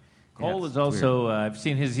 But... Cole is also, I've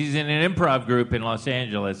seen he's in an improv group in Los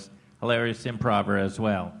Angeles, hilarious improver as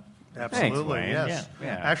well. Absolutely, Thanks, yes.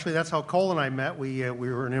 Yeah. Actually, that's how Cole and I met. We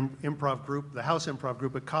were an improv group, the house improv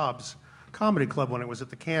group at Cobb's Comedy Club when it was at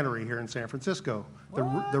the Cannery here in San Francisco, the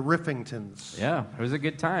Riffingtons. Yeah, it was a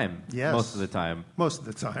good time. Yes. Most of the time. Most of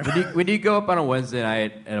the time. When you go up on a Wednesday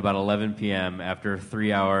night at about 11 p.m. after a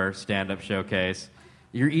 3-hour stand-up showcase,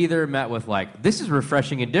 you're either met with this is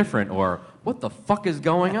refreshing and different, or what the fuck is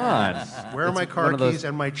going on? Where are my car keys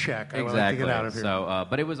and my check? I would like to get out of here. So,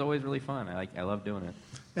 but it was always really fun. I love doing it.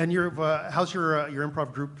 And how's your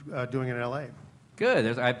improv group doing in L.A.? Good.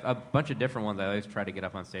 There's a bunch of different ones. I always try to get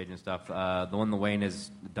up on stage and stuff. The one Wayne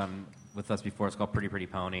has done with us before is called Pretty Pretty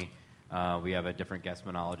Pony. We have a different guest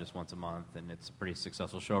monologist once a month, and it's a pretty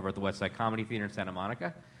successful show over at the West Side Comedy Theater in Santa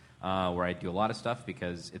Monica, where I do a lot of stuff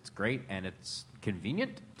because it's great and it's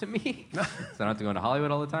convenient to me, so I don't have to go into Hollywood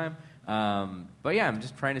all the time. But yeah, I'm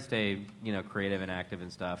just trying to stay, creative and active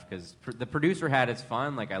and stuff because the producer hat is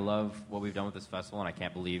fun. I love what we've done with this festival, and I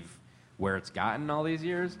can't believe where it's gotten all these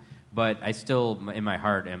years. But I still, in my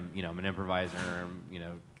heart, am I'm an improviser,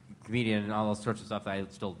 comedian, and all those sorts of stuff. I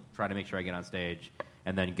still try to make sure I get on stage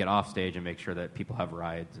and then get off stage and make sure that people have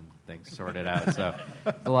rides and things sorted out. So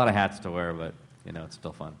a lot of hats to wear, but it's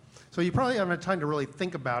still fun. So you probably haven't had time to really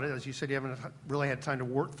think about it. As you said, you haven't really had time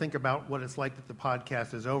to think about what it's like that the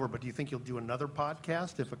podcast is over. But do you think you'll do another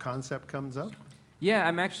podcast if a concept comes up? Yeah,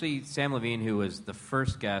 I'm actually Sam Levine, who was the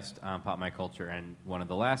first guest on Pop My Culture, and one of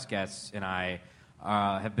the last guests, and I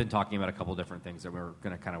have been talking about a couple different things that we're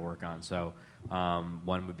going to kind of work on. So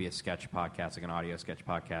one would be a sketch podcast, like an audio sketch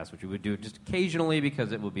podcast, which we would do just occasionally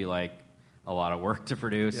because it would be like a lot of work to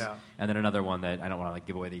produce. Yeah. And then another one that I don't want to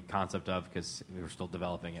give away the concept of because we were still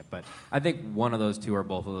developing it. But I think one of those two or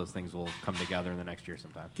both of those things will come together in the next year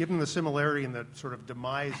sometime. Given the similarity and the sort of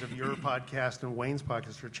demise of your podcast and Wayne's podcast,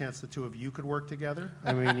 is there a chance the two of you could work together?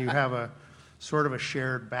 I mean, you have a sort of a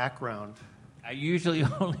shared background. I usually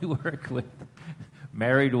only work with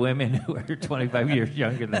married women who are 25 years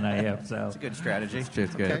younger than I am. So it's a good strategy. It's good.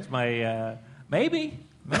 Okay. It's my maybe.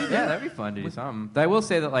 Yeah, that'd be fun to do something. I will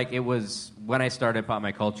say that it was when I started Pop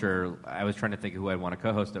My Culture, I was trying to think of who I'd want to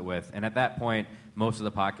co-host it with, and at that point, most of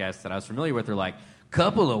the podcasts that I was familiar with were like,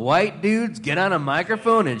 couple of white dudes get on a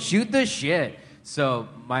microphone and shoot the shit. So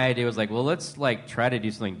my idea was like, well, let's try to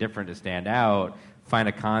do something different to stand out, find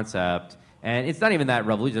a concept. And it's not even that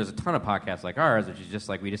revolutionary. There's a ton of podcasts like ours, which is just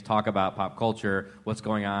we just talk about pop culture, what's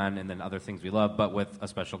going on, and then other things we love, but with a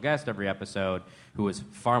special guest every episode who is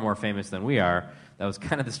far more famous than we are. That was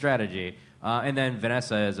kind of the strategy. And then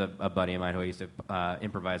Vanessa is a buddy of mine who I used to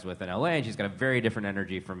improvise with in LA, and she's got a very different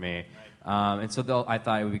energy from me. And so I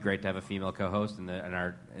thought it would be great to have a female co-host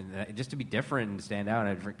and just to be different and to stand out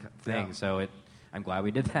in a different thing. Yeah. So I'm glad we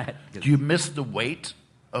did that. Do you miss the weight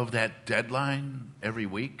of that deadline every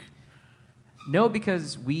week? No,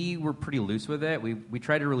 because we were pretty loose with it. We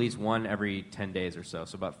tried to release one every 10 days or so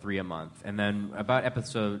about 3 a month. And then about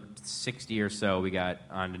episode 60 or so, we got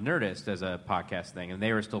on to Nerdist as a podcast thing, and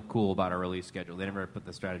they were still cool about our release schedule. They never put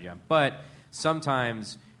the strategy on. But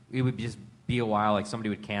sometimes it would just be a while, somebody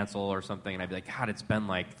would cancel or something, and I'd be like, God, it's been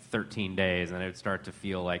 13 days, and it would start to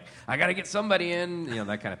feel like, I got to get somebody in,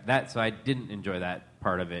 that kind of. So I didn't enjoy that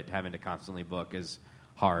part of it, having to constantly book is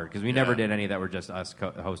hard, because we never did any that were just us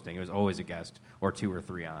hosting. It was always a guest or 2 or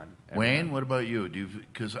 3 on. Wayne, what about you?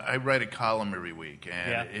 Because I write a column every week,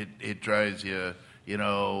 and it drives you,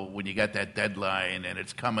 when you got that deadline and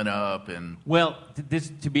it's coming up. And well,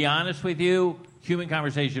 to be honest with you, Human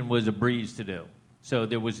Conversation was a breeze to do. So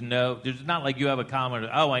there's not like you have a column,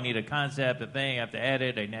 I need a concept, a thing, I have to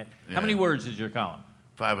edit. How many words is your column?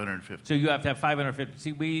 550. So you have to have 550.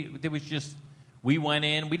 See, we went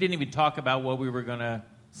in, we didn't even talk about what we were going to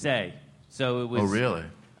say. So it was. Oh, really?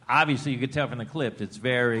 Obviously, you could tell from the clip, it's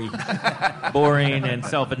very boring and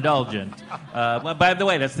self-indulgent. By the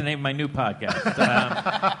way, that's the name of my new podcast.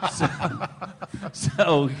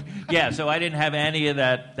 So I didn't have any of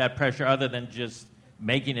that pressure other than just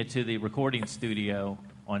making it to the recording studio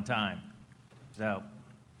on time. So,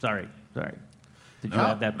 sorry. Did you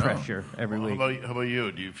have that pressure every week? How about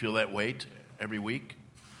you? Do you feel that weight every week?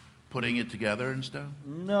 Putting it together and stuff?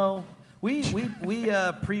 No. We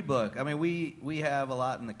pre-book. I mean, we have a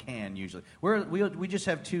lot in the can usually. We just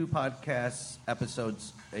have 2 podcast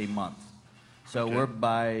episodes a month, so we're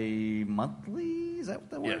bi-monthly. Is that what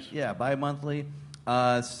that word? Yes. Yeah, bi-monthly.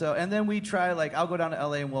 And then we try I'll go down to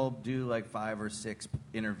LA and we'll do 5 or 6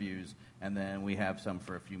 interviews, and then we have some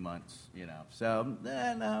for a few months. So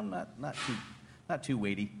no, not too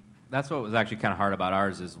weighty. That's what was actually kind of hard about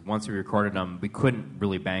ours is once we recorded them, we couldn't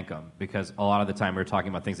really bank them because a lot of the time we were talking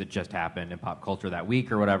about things that just happened in pop culture that week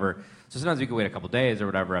or whatever. So sometimes we could wait a couple days or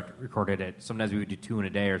whatever after we recorded it. Sometimes we would do 2 in a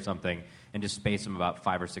day or something and just space them about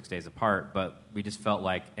 5 or 6 days apart. But we just felt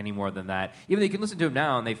like any more than that, even though you can listen to them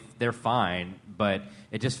now and they're fine, but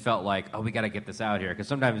it just felt like, we got to get this out here. Because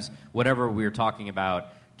sometimes whatever we were talking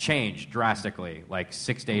about changed drastically,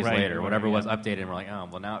 6 days later, whatever was updated, and we're like,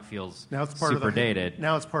 now it feels super dated.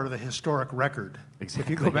 Now it's part of the historic record.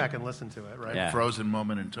 Exactly. If you go back and listen to it, right? Yeah. Frozen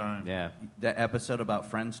moment in time. Yeah. That episode about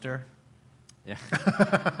Friendster? Yeah.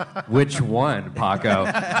 Which one, Paco?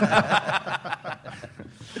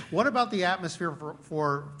 What about the atmosphere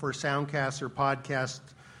for soundcasts or podcasts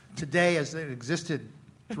today as it existed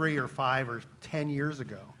 3 or 5 or 10 years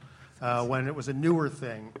ago when it was a newer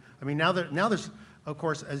thing? I mean, now there's, of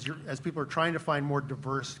course, as people are trying to find more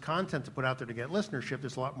diverse content to put out there to get listenership,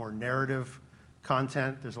 there's a lot more narrative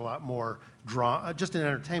content. There's a lot more just in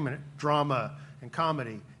entertainment, drama and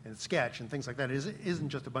comedy and sketch and things like that. It isn't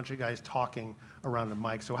just a bunch of guys talking around a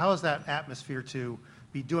mic. So how is that atmosphere to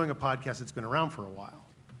be doing a podcast that's been around for a while?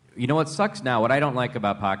 You know what sucks now? What I don't like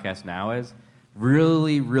about podcasts now is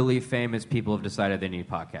really, really famous people have decided they need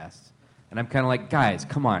podcasts. And I'm kind of like, guys,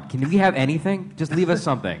 come on. Can we have anything? Just leave us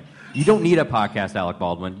something. You don't need a podcast, Alec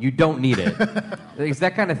Baldwin. You don't need it. It's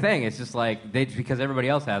that kind of thing. It's just like, because everybody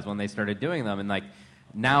else has one, they started doing them. And like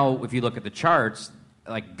now, if you look at the charts,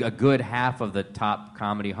 like a good half of the top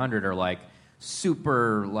Comedy 100 are like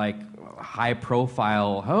super like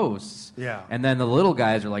high-profile hosts. Yeah. And then the little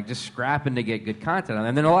guys are like just scrapping to get good content.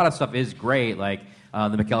 And then a lot of stuff is great, like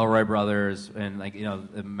the McElroy brothers and like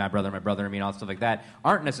my brother. I mean, all stuff like that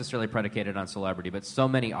aren't necessarily predicated on celebrity, but so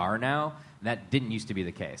many are now. That didn't used to be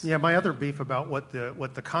the case. Yeah, my other beef about what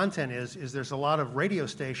the content is there's a lot of radio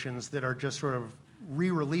stations that are just sort of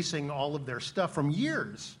re-releasing all of their stuff from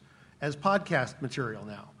years as podcast material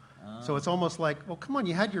now. So it's almost like, well, come on,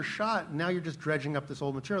 you had your shot, and now you're just dredging up this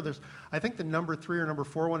old material. I think the number 3 or number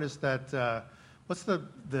 4 one is that, what's it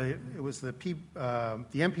was the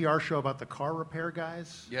NPR show about the car repair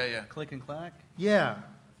guys? Yeah. Click and Clack? Yeah,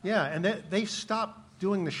 and they stopped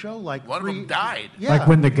doing the show like one of them died. Yeah. Like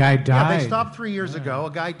when the guy died. Yeah, they stopped 3 years ago.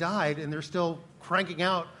 A guy died, and they're still cranking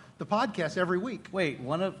out the podcast every week. Wait,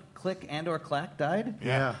 one of Click and or Clack died?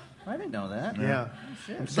 Yeah. I didn't know that. Yeah.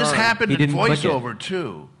 Oh, This happened in voiceover,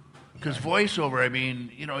 too. Because voiceover, I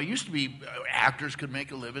mean, it used to be actors could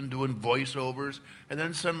make a living doing voiceovers, and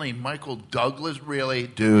then suddenly Michael Douglas, really,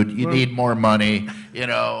 dude, you need more money,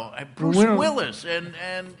 Bruce Willis and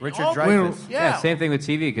Richard Dreyfuss. Yeah, same thing with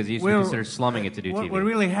TV, because he used to consider slumming it to do TV. What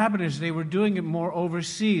really happened is they were doing it more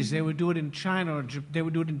overseas. They would do it in China, or they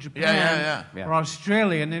would do it in Japan or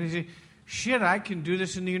Australia, and then they say, shit, I can do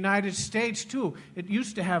this in the United States, too. It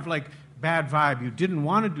used to have, like, bad vibe. You didn't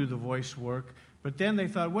want to do the voice work. But then they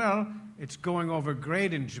thought, well, it's going over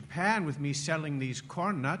great in Japan with me selling these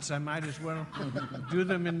corn nuts. I might as well do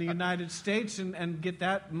them in the United States and get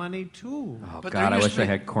that money, too. Oh, God, I wish I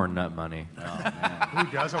had corn nut money. Oh,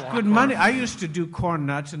 who doesn't want good money? I used to do corn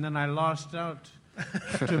nuts, and then I lost out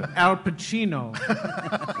to Al Pacino.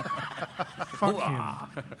 Fuck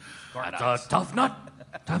him. That's a tough nut.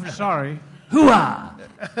 I'm sorry. Hoo-ah!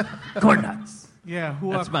 Corn nuts. Yeah,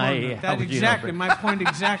 That's my That exactly, my point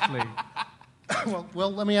exactly.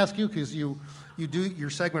 Well, let me ask you, because you do your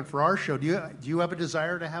segment for our show. Do you have a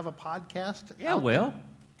desire to have a podcast? Yeah, Will.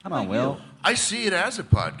 Come on, Will. I see it as a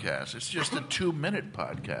podcast. It's just a 2-minute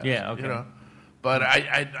podcast. Yeah, okay. But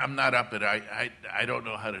I'm not up at it. I don't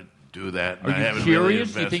know how to do that. Are you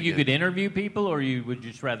curious? Do you think you could interview people, or would you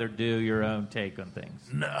just rather do your own take on things?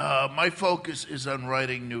 No, my focus is on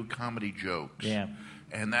writing new comedy jokes. Yeah.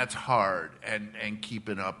 And that's hard, and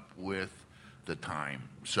keeping up with the time.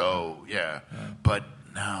 So, yeah. But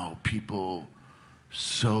now people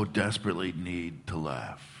so desperately need to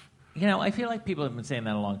laugh. I feel like people have been saying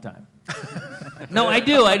that a long time. No, I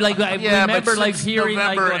do. I remember hearing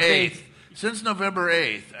November 8th. Since November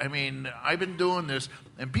 8th, I mean, I've been doing this,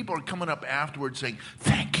 and people are coming up afterwards saying,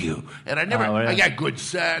 thank you. And I got good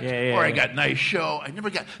set, or I got nice show. I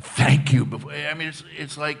never got thank you before. I mean,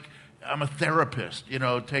 it's like I'm a therapist,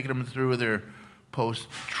 taking them through their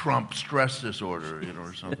post-Trump stress disorder,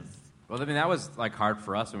 or something. Well, I mean, that was like hard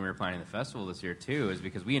for us when we were planning the festival this year too, is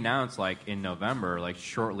because we announced like in November, like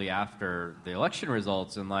shortly after the election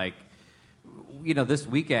results, and like, this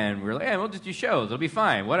weekend we were like, hey, we'll just do shows, it'll be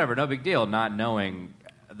fine, whatever, no big deal, not knowing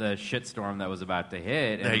the shitstorm that was about to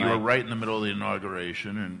hit. And you were right in the middle of the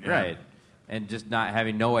inauguration, and right. And just not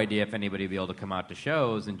having no idea if anybody would be able to come out to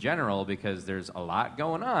shows in general, because there's a lot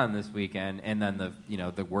going on this weekend, and then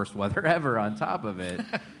the worst weather ever on top of it.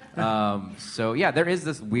 So yeah, there is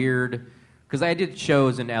this weird, because I did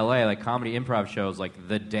shows in LA, like comedy improv shows, like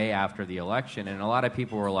the day after the election, and a lot of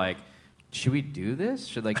people were like, should we do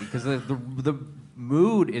this? Because the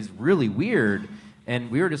mood is really weird,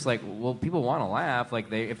 and we were just like, well, people want to laugh.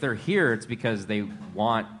 Like if they're here, it's because they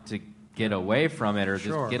want to get away from it, or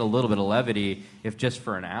just get a little bit of levity, if just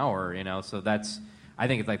for an hour, So I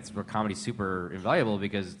think it's like where comedy's super invaluable,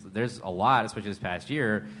 because there's a lot, especially this past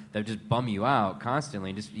year, that just bum you out constantly,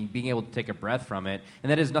 and just being able to take a breath from it.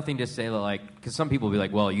 And that is nothing to say that, like, because some people will be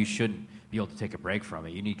like, well, you shouldn't be able to take a break from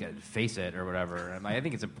it. You need to face it or whatever. And I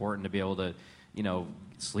think it's important to be able to,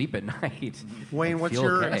 sleep at night. Wayne, what's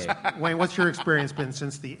your experience been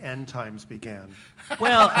since the end times began?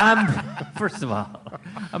 Well, first of all,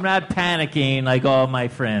 I'm not panicking like all my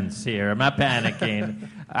friends here. I'm not panicking.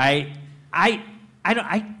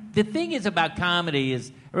 The thing is about comedy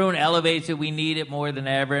is everyone elevates it. We need it more than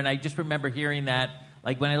ever. And I just remember hearing that,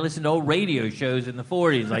 like when I listened to old radio shows in the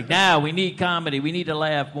 40s, like now we need comedy. We need to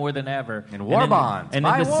laugh more than ever. And war bonds. And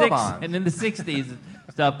in the 60s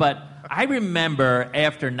stuff. But I remember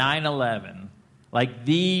after 9/11, like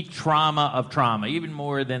the trauma of trauma, even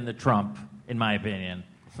more than the Trump, in my opinion,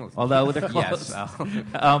 although they're close,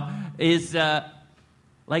 yes.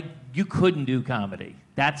 like you couldn't do comedy.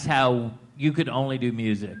 That's how you could only do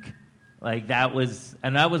music. Like that was,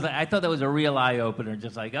 and I thought that was a real eye opener.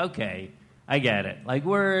 Just like, okay, I get it. Like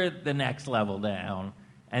we're the next level down,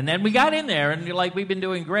 and then we got in there, and you're like, we've been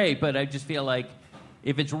doing great. But I just feel like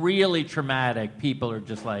if it's really traumatic, people are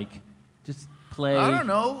just like, just play. I don't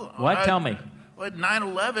know. What? Tell me. At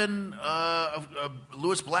 9/11,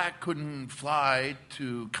 Louis Black couldn't fly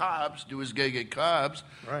to Cobb's, do his gig at Cobb's.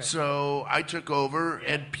 Right. So I took over,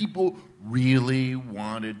 and people really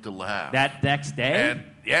wanted to laugh. That next day? And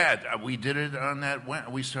yeah, we did it on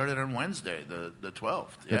that. We started on Wednesday, the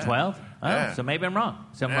 12th. The 12th? Oh, yeah. So maybe I'm wrong.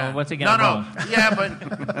 So Yeah. once again, no, I'm wrong. Yeah, but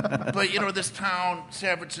this town,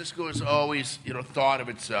 San Francisco, has always thought of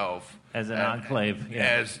itself as an enclave. Yeah.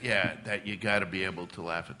 As that you got to be able to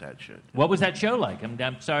laugh at that shit. What was that show like?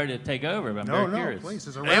 I'm sorry to take over, but I'm very curious. Please,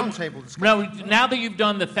 it's a roundtable discussion. No, now that you've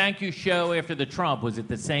done the thank you show after the Trump, was it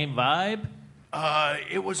the same vibe?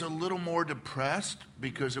 It was a little more depressed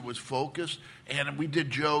because it was focused, and we did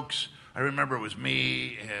jokes. I remember it was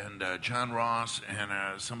me and John Ross and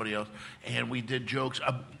somebody else, and we did jokes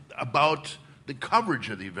about the coverage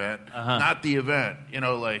of the event, not the event.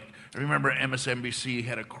 Like I remember MSNBC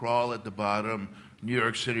had a crawl at the bottom. New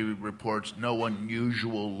York City reports no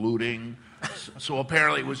unusual looting. So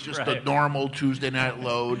apparently it was just the normal Tuesday night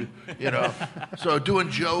load, So doing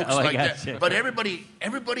jokes like that. You. But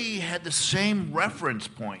everybody had the same reference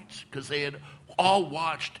points because they had all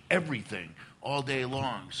watched everything all day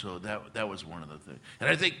long. So that was one of the things. And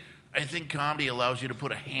I think comedy allows you to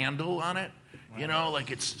put a handle on it.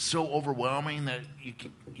 Like it's so overwhelming that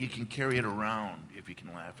you can carry it around if you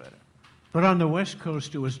can laugh at it. But on the West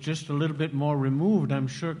Coast, it was just a little bit more removed. I'm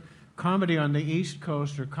sure comedy on the East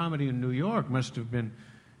Coast or comedy in New York must have been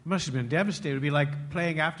devastating. It would be like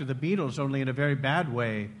playing after the Beatles, only in a very bad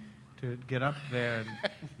way, to get up there.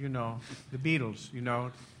 And, the Beatles.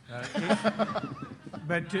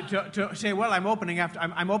 But to say, well, I'm opening on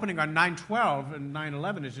 9/12 and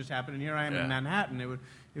 9/11 has just happened, and here I am in Manhattan.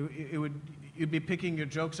 You'd be picking your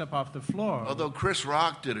jokes up off the floor. Although Chris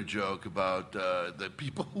Rock did a joke about the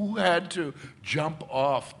people who had to jump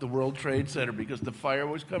off the World Trade Center because the fire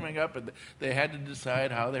was coming up and they had to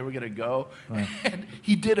decide how they were going to go. Right. And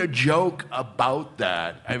he did a joke about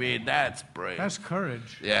that. I mean, that's brave. That's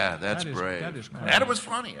courage. Yeah, that's brave. That is courage. And it was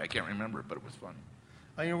funny. I can't remember it, but it was funny.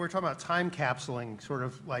 We're talking about time capsuling, sort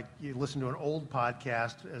of like you listen to an old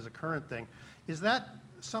podcast as a current thing. Is that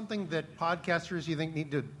something that podcasters, you think,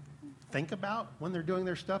 need to think about when they're doing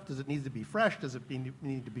their stuff? Does it need to be fresh? Does it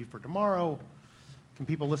need to be for tomorrow? Can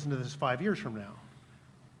people listen to this 5 years from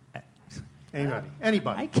now?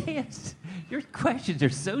 Anybody? I can't. Your questions are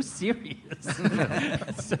so serious.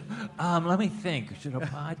 Let me think. Should a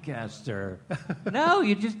podcaster? No,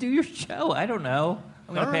 you just do your show. I don't know.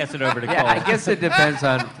 I'm going to pass it over to Cole. I guess it depends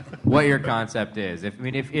on what your concept is.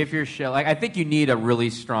 If your show, I think you need a really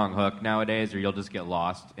strong hook nowadays, or you'll just get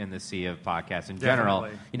lost in the sea of podcasts in general.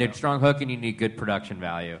 You need a strong hook, and you need good production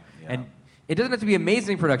value. Yeah. And it doesn't have to be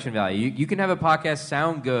amazing production value. You can have a podcast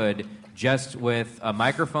sound good just with a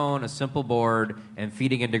microphone, a simple board, and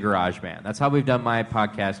feeding into GarageBand. That's how we've done my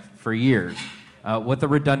podcast for years. With a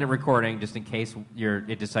redundant recording, just in case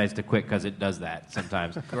it decides to quit because it does that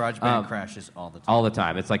sometimes. GarageBand crashes all the time. All the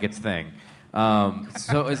time. It's like its thing.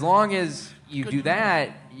 So as long as you do that,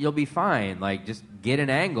 you'll be fine. Like, just get an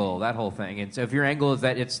angle, that whole thing. And so if your angle is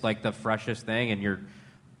that it's like the freshest thing and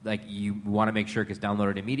you want to make sure it gets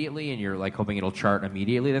downloaded immediately and you're like hoping it'll chart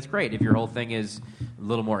immediately, that's great. If your whole thing is a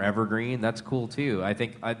little more evergreen, that's cool too. I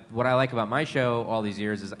think what I like about my show all these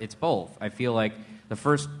years is it's both. I feel like the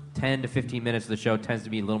first 10 to 15 minutes of the show tends to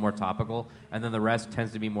be a little more topical, and then the rest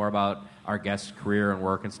tends to be more about our guest's career and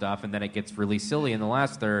work and stuff, and then it gets really silly in the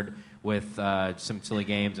last third with some silly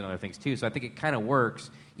games and other things too. So I think it kind of works,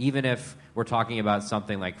 even if we're talking about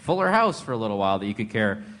something like Fuller House for a little while that you could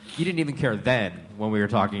care. You didn't even care then when we were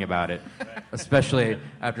talking about it, especially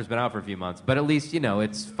after it's been out for a few months. But at least,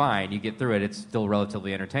 it's fine. You get through it. It's still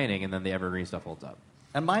relatively entertaining, and then the evergreen stuff holds up.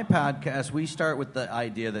 On my podcast, we start with the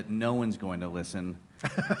idea that no one's going to listen,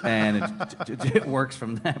 and it works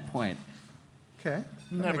from that point. Okay.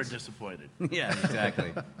 Never disappointed. Yeah,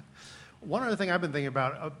 exactly. One other thing I've been thinking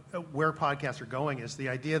about where podcasts are going is the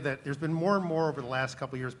idea that there's been more and more over the last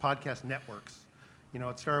couple of years podcast networks.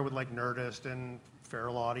 It started with like Nerdist and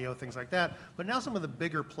Feral Audio, things like that. But now some of the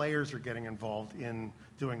bigger players are getting involved in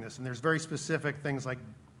doing this. And there's very specific things like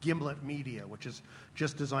Gimlet Media, which is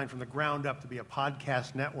just designed from the ground up to be a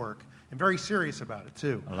podcast network, and very serious about it,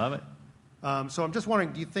 too. I love it. So I'm just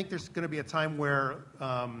wondering, do you think there's going to be a time where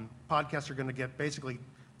podcasts are going to get basically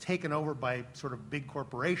taken over by sort of big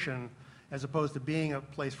corporation as opposed to being a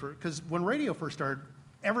place for... Because when radio first started,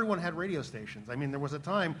 everyone had radio stations. I mean, there was a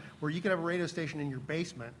time where you could have a radio station in your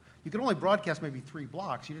basement. You could only broadcast maybe 3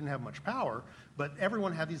 blocks. You didn't have much power, but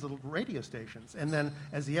everyone had these little radio stations. And then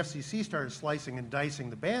as the FCC started slicing and dicing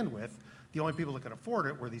the bandwidth, the only people that could afford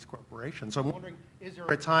it were these corporations. So I'm wondering, is there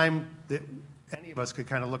a time that any of us could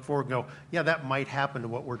kind of look forward and go, yeah, that might happen to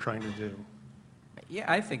what we're trying to do? Yeah,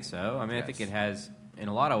 I think so. I mean, I think it has in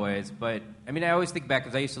a lot of ways. But, I mean, I always think back,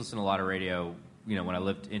 because I used to listen to a lot of radio, you know, when I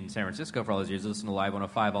lived in San Francisco for all those years, I listened to Live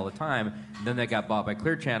 105 all the time. And then they got bought by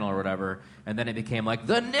Clear Channel or whatever. And then it became like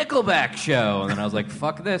the Nickelback show. And then I was like,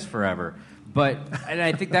 fuck this forever. But, and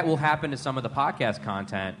I think that will happen to some of the podcast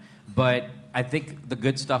content. But I think the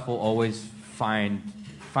good stuff will always find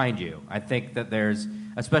you. I think that there's,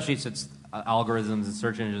 especially since algorithms and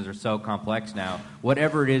search engines are so complex now,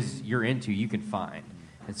 whatever it is you're into, you can find.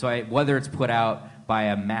 And so whether it's put out by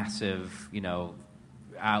a massive, you know,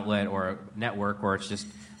 outlet or a network, or it's just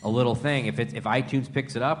a little thing, if iTunes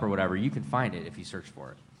picks it up or whatever, you can find it if you search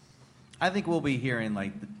for it. I think we'll be hearing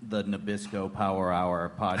like the Nabisco Power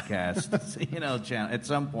Hour podcast, you know, channel at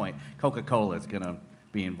some point. Coca-Cola is going to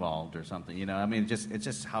be involved or something, you know. I mean, it's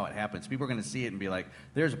just how it happens. People are going to see it and be like,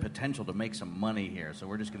 there's a potential to make some money here, so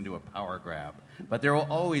we're just going to do a power grab. But there will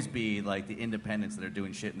always be like the independents that are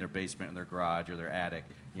doing shit in their basement, in their garage, or their attic,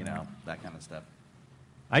 you know, that kind of stuff.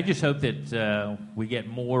 I just hope that we get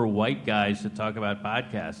more white guys to talk about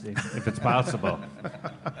podcasting, if it's possible.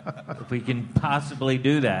 If we can possibly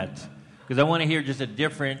do that. Because I want to hear just a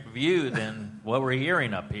different view than what we're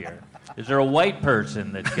hearing up here. Is there a white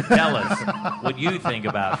person that could tell us what you think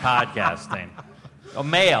about podcasting? A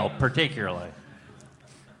male, particularly.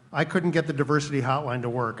 I couldn't get the diversity hotline to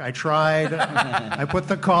work. I tried. I put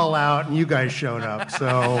the call out, and you guys showed up.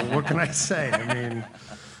 So what can I say? I mean,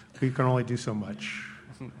 we can only do so much.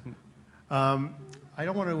 I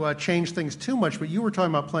don't want to change things too much, but you were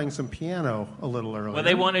talking about playing some piano a little earlier. Well,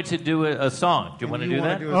 they wanted to do a song. Do you want to do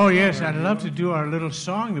that? Oh, yes. I'd love to do our little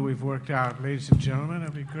song that we've worked out, ladies and gentlemen.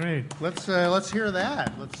 That'd be great. Let's hear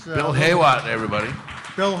that. Bill Haywatt, everybody.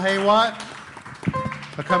 Bill Haywatt,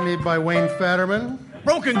 accompanied by Wayne Fetterman.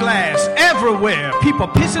 Broken glass everywhere. People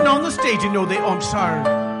pissing on the stage. You know they... Oh, I'm sorry.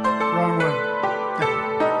 Wrong one.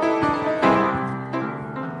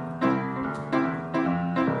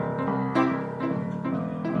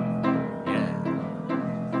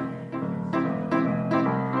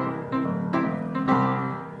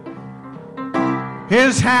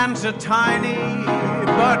 His hands are tiny,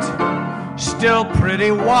 but still pretty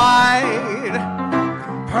wide.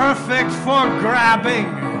 Perfect for grabbing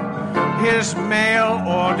his mail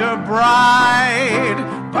order bride.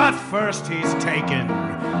 But first he's taken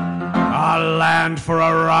our land for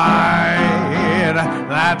a ride.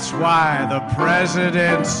 That's why the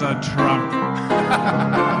president's a Trump.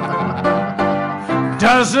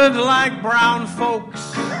 Doesn't like brown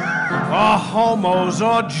folks or homos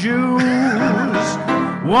or Jews,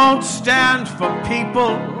 won't stand for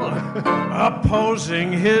people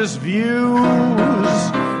opposing his views,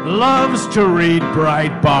 loves to read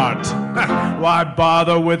Breitbart, why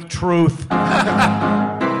bother with truth?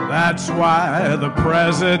 That's why the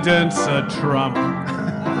president's a Trump.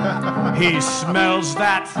 He smells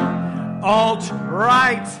that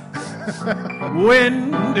alt-right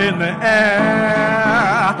wind in the air.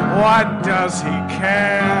 What does he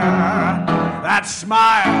care? That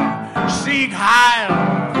smile, Sieg Heil,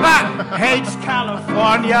 hates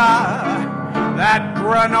California. That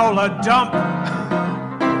granola dump.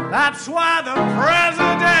 That's why the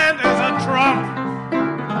president is a Trump.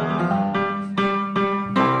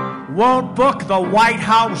 Won't book the White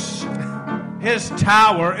House. His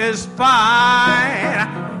tower is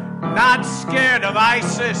fine. Not scared of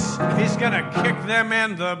ISIS, he's gonna kick them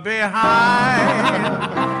in the behind.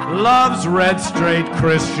 Loves red straight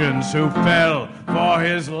Christians who fell for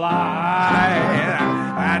his lie.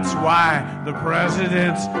 That's why the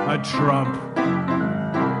president's a Trump.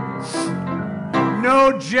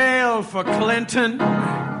 No jail for Clinton,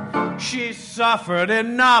 she suffered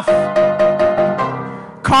enough.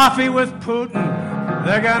 Coffee with Putin,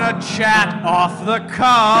 they're gonna chat off the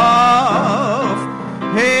cuff.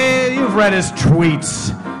 Hey, you've read his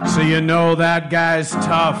tweets, so you know that guy's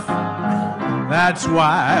tough. That's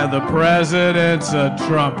why the president's a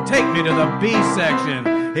Trump. Take me to the B section.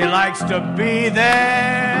 He likes to be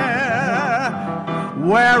there,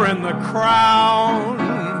 wearing the crown,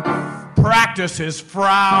 practice his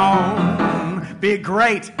frown, be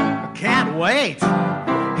great, can't wait.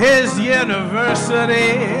 His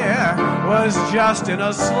university was just in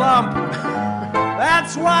a slump.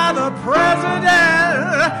 That's why the president's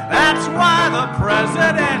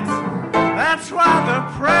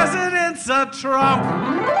a Trump.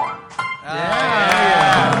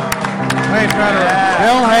 Wayne Federman.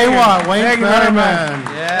 Bill Haywatt. Wayne Federman.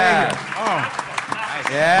 Yeah.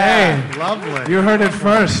 Hey, lovely. You heard it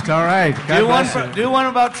first. All right. Do one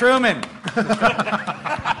about Truman. You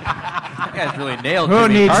guys really nailed Who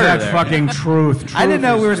Jimmy needs Carter that there. fucking truth? I didn't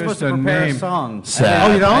know we were Truth is supposed just to prepare a name. song.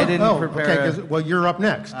 Oh, you don't? I didn't prepare. Okay, 'cause, well, you're up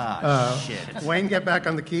next. Shit. Wayne, get back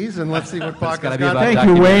on the keys and let's see what Bach has gotta be got. about Thank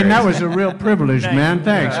you, Wayne. That was a real privilege, man.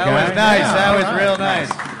 Thanks, That guys. was nice. That was real nice.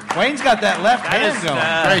 Wayne's got that left hand is, going.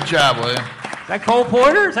 Great job, William. Is that Cole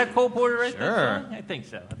Porter? Is that Cole Porter right there? Sure. I think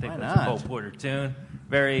so. I think Why that's not? a Cole Porter tune.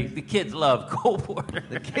 The kids love Cole Porter.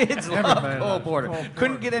 The kids love Cole Porter.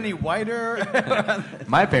 Couldn't get any whiter.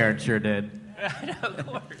 My parents sure did. Of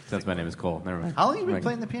course. Since my name is Cole. Never mind. How long have you been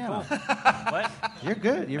playing the piano? What? You're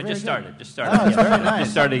good. You're I very just good. started. Just started. Oh, it's very yesterday. nice.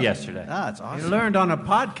 Just started yesterday. Ah, it's He awesome. learned on a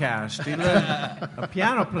podcast. He learned a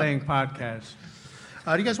piano playing podcast.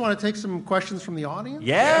 Do you guys want to take some questions from the audience?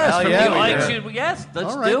 Yes, Hell from yeah, the we audience. do. Yes, let's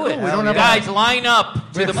All right, do it. cool. We don't have Guys, line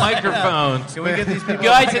up to the microphones. Can we get these people? You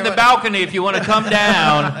guys in the balcony, if you want to come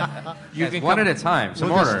down, you can One come. at a time. Some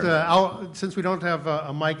We'll order. just, since we don't have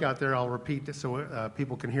a mic out there, I'll repeat it so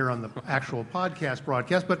people can hear on the actual podcast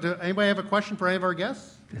broadcast. But anybody have a question for any of our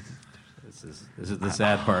guests? This is the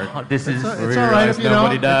sad part. This is It's all right if you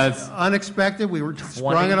nobody don't. does. It's unexpected. We were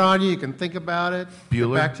sprung it on you. You can think about it.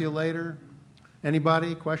 Bueller? Get back to you later.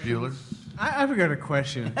 Anybody? Questions? Bueller? I've got a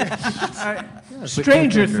question.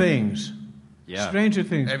 Stranger Things. Yeah. Stranger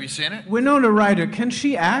Things. Have you seen it? Winona Ryder, can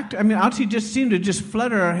she act? I mean, Altie just seemed to just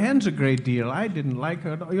flutter her hands a great deal. I didn't like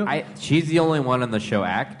her. She's the only one on the show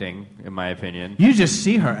acting, in my opinion. You just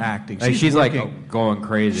see her acting. Like, she's like working, going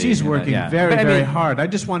crazy. she's and, working yeah. very, But, I very mean, hard. I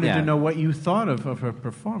just wanted yeah. to know what you thought of her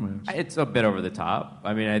performance. It's a bit over the top.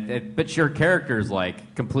 I mean, but your character's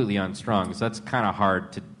like completely unstrung, so that's kind of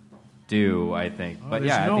hard to do, I think. But There's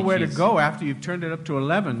yeah, I think nowhere to she's- go after you've turned it up to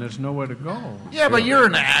 11. There's nowhere to go. Yeah, but you're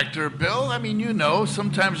an actor, Bill. I mean, you know,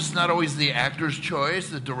 sometimes it's not always the actor's choice.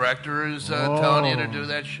 The director is telling you to do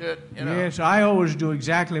that shit. You know? Yes, I always do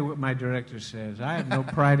exactly what my director says. I have no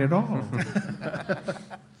pride at all.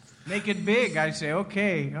 Make it big. I say,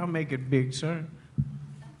 okay, I'll make it big, sir.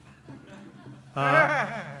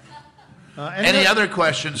 Any other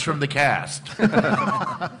questions from the cast?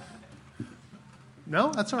 No,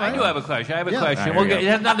 that's all right. I do have a question. I have a Yeah. question. It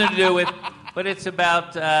has nothing to do with, but it's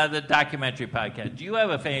about the documentary podcast. Do you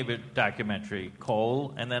have a favorite documentary,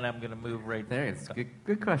 Cole? And then I'm going to move right there. It's a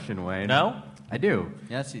good question, Wayne. No? I do.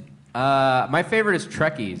 Yes. My favorite is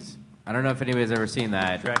Trekkies. I don't know if anybody's ever seen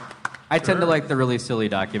that. I tend to like the really silly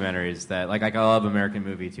documentaries that, like I love American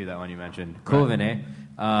Movie too. That one you mentioned, Cool Vinay.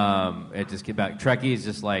 It just get back. Trekkies,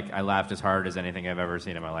 just like I laughed as hard as anything I've ever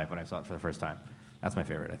seen in my life when I saw it for the first time. That's my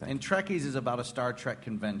favorite, I think. And Trekkies is about a Star Trek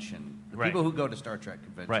convention. The Right. people who go to Star Trek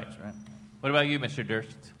conventions, right? What about you, Mr.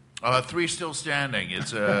 Durst? Three Still Standing.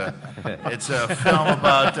 It's a film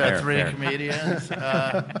about three fair. comedians.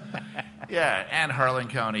 And Harlan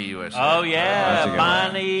County, USA. Oh, yeah.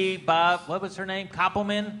 Bonnie, Bob, what was her name?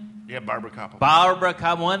 Koppelman? Yeah, Barbara Koppelman. Barbara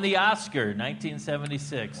Koppelman won the Oscar,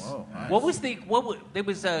 1976. Whoa, nice. What was there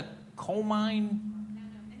was a coal mine?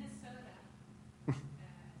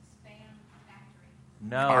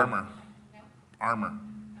 No. Armor.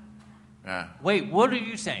 Yeah. Wait, what are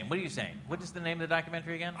you saying? What are you saying? What is the name of the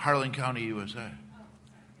documentary again? Harlan County, USA.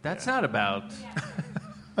 That's not about.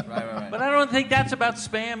 Right. But I don't think that's about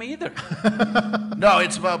spam either. No,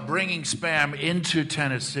 it's about bringing spam into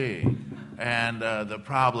Tennessee and the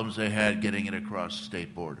problems they had getting it across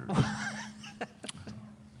state borders.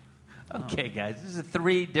 Okay, guys, this is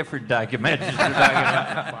 3 different documentaries we're talking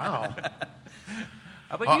about. Wow.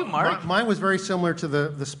 How about you, Mark? Mine was very similar to the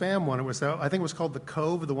spam one. It was I think it was called The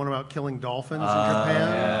Cove, the one about killing dolphins in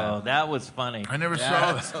Japan. Oh, that was funny. I never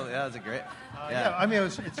saw that. So, that was a great. Yeah, I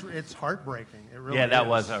mean it's heartbreaking. It really that is.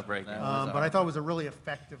 was heartbreaking. But I thought it was a really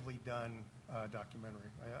effectively done documentary.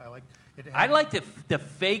 I like it. I like the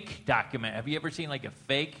fake document. Have you ever seen like a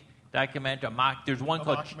fake documentary? There's one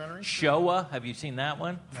called documentary? Showa. Have you seen that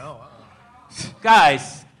one? No.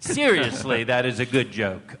 Guys, seriously, that is a good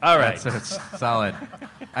joke. All right. That's solid.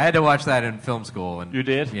 I had to watch that in film school. And You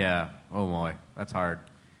did? Yeah. Oh boy, that's hard.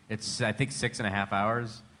 It's I think 6.5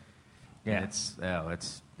 hours. Yeah. It's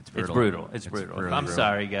It's brutal. brutal. It's brutal. really I'm brutal.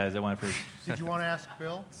 sorry, guys. I went for. Did you want to ask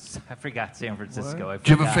Bill? I forgot San Francisco. I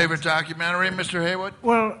Do you have a forgot. favorite documentary, Mr. Haywood?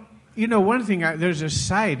 Well, you know, one thing, there's a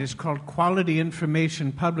site, it's called Quality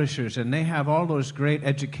Information Publishers, and they have all those great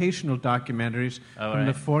educational documentaries from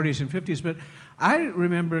the 40s and 50s. But I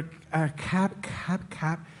remember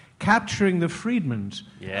Capturing the Freedmans.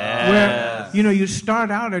 Yes. Where, you know, you start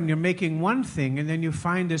out and you're making one thing, and then you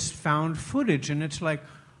find this found footage, and it's like,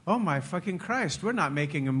 oh my fucking Christ, we're not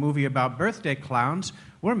making a movie about birthday clowns.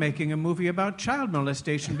 We're making a movie about child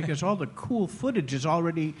molestation because all the cool footage is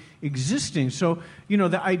already existing. So,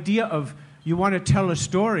 the idea of you want to tell a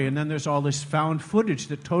story and then there's all this found footage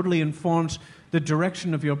that totally informs the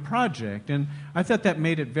direction of your project. And I thought that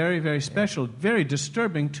made it very, very special, very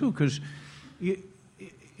disturbing too, because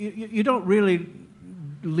you don't really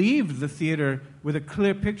leave the theater with a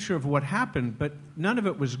clear picture of what happened, but none of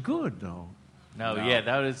it was good, though. No, yeah,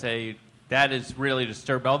 that is really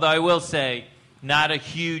disturbing. Although I will say, not a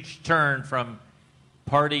huge turn from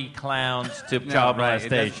party clowns to child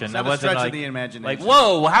molestation. It's not that a stretch wasn't of the imagination. Like,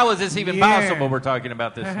 whoa, how is this even possible? We're talking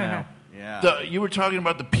about this now. Yeah. You were talking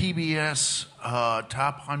about the PBS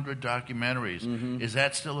Top 100 documentaries. Mm-hmm. Is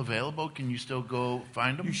that still available? Can you still go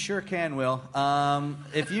find them? You sure can, Will.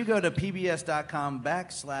 If you go to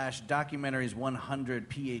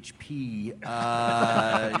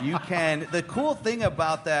pbs.com/documentaries100php, you can. The cool thing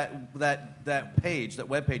about that page, that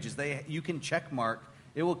web page, is you can check mark.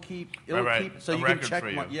 It will keep. So you can check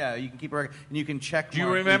mark. Yeah, you can keep a record, and you can check. Do you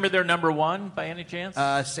remember their number one by any chance?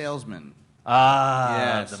 Salesman. The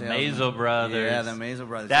Maisel Brothers. Yeah, the Maisel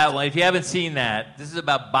Brothers. That one. If you haven't seen that, this is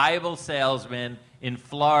about Bible salesmen in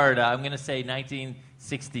Florida. I'm going to say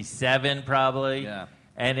 1967 probably. Yeah.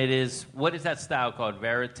 And it is, what is that style called?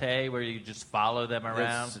 Verite, where you just follow them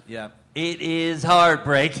around? It is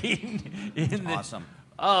heartbreaking. It's awesome.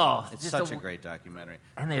 Oh, it's such a great documentary.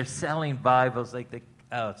 And they're selling Bibles it's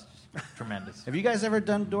just tremendous. Have you guys ever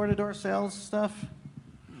done door-to-door sales stuff?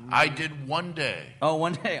 I did one day. Oh,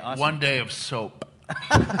 one day. Awesome. One day of soap.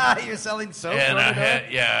 You're selling soap? And I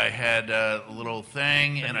had a little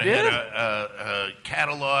thing, and I had a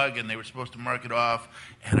catalog, and they were supposed to mark it off.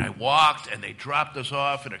 And I walked, and they dropped us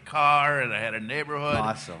off in a car, and I had a neighborhood.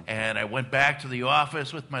 Awesome. And I went back to the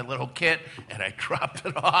office with my little kit, and I dropped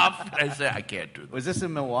it off. And I said, I can't do this. Was this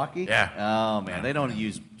in Milwaukee? Yeah. Oh, man. They don't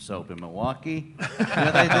use soap in Milwaukee.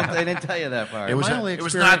 They didn't tell you that part. It was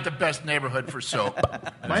not the best neighborhood for soap.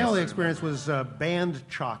 My only experience was band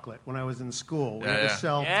chocolate when I was in school. We had to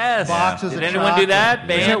sell Yes. boxes of Did anyone do that?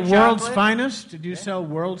 Is it World's Finest? Did you sell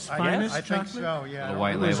World's Finest I think chocolate? so, yeah. The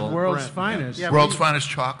white It was label. World's Finest. Yeah, World's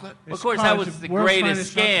Finest chocolate? Of course, that was the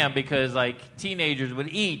greatest scam because, teenagers would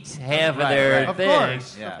eat half of their Of thing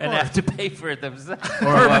course, and have to pay for it themselves.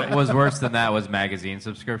 Or what was worse than that was magazine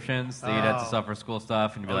subscriptions that you'd have to sell for school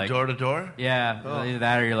stuff, and you'd be like, door to door? Yeah, either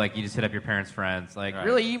that or you just hit up your parents' friends. Like,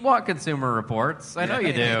 really, you want Consumer Reports? I know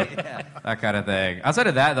you do. That kind of thing. Outside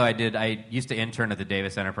of that, though, I used to intern at the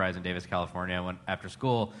Davis Enterprise in Davis, California, after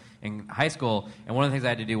school in high school, and one of the things I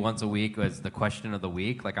had to do once a week was the question of the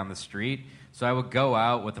week, like on the street. So I would go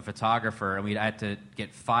out with a photographer, and we had to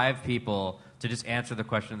get 5 people to just answer the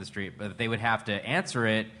question of the street, but they would have to answer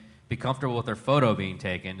it, be comfortable with their photo being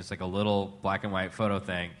taken, just like a little black and white photo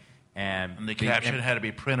thing. And the caption had to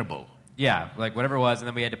be printable. Yeah, like whatever it was, and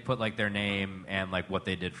then we had to put like their name and like what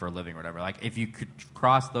they did for a living or whatever. Like if you could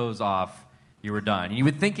cross those off, you were done. And you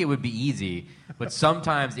would think it would be easy, but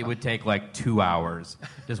sometimes it would take like 2 hours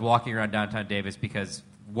just walking around downtown Davis because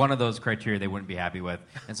one of those criteria they wouldn't be happy with.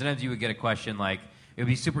 And sometimes you would get a question like, it would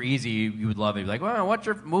be super easy, you would love it. You'd be like, well,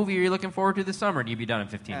 what movie are you looking forward to this summer? And you'd be done in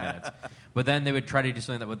 15 minutes. But then they would try to do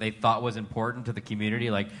something that what they thought was important to the community,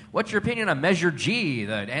 like, what's your opinion on Measure G,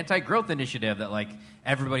 the anti-growth initiative that, like,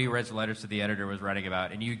 everybody who writes letters to the editor was writing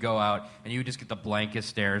about. And you'd go out, and you would just get the blankest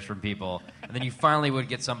stares from people. And then you finally would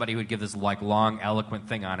get somebody who would give this, like, long, eloquent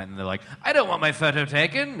thing on it. And they're like, I don't want my photo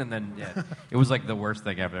taken. And then, it was, like, the worst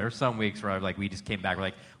thing ever. There were some weeks where, like, we just came back, we're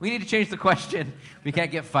like, we need to change the question. We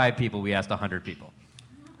can't get 5 people. We asked 100 people.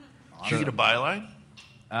 Did you get a byline?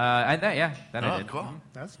 I did. Cool.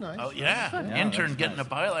 That's nice. Oh, yeah. Intern getting a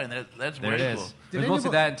byline. That's there very it is. cool. It was mostly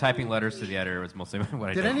that and typing letters to the editor was mostly what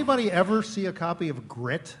I did. Did anybody ever see a copy of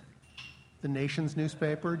Grit, the Nation's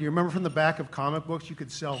newspaper? Do you remember from the back of comic books you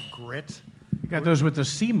could sell Grit? You got those with the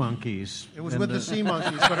sea monkeys. It was with the sea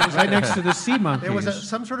monkeys, but it was right next to the sea monkeys. It was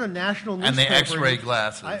some sort of national newspaper. And the X-ray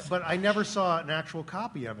glasses. But I never saw an actual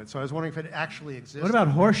copy of it, so I was wondering if it actually existed. What about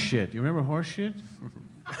Horse Shit? You remember Horse Shit?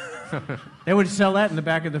 They would sell that in the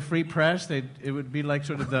back of the Free Press. It would be like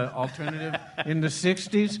sort of the alternative in the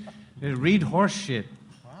 60s. They'd read Horse Shit.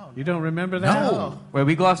 Wow. You don't remember that? No. Wait,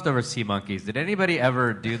 we glossed over sea monkeys. Did anybody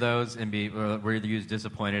ever do those and were you as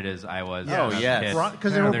disappointed as I was? Oh, yes.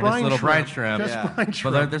 Because they were brine little shrimp. brine shrimp. Just brine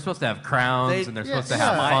shrimp. But they're supposed to have crowns and they're supposed to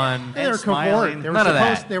have fun. They were smiling.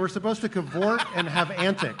 cavort. They were supposed to cavort and have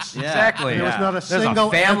antics. Yeah. Exactly. There was not a There's single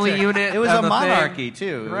a family antic. unit. It was on a the monarchy, thing.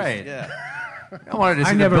 too. Right. Yeah. I wanted to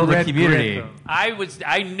see never build a read community. Grit,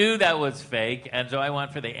 I knew that was fake, and so I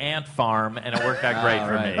went for the ant farm, and it worked out great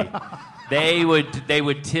for me. They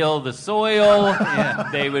would till the soil.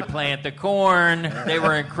 They would plant the corn. They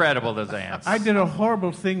were incredible, those ants. I did a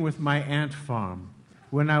horrible thing with my ant farm.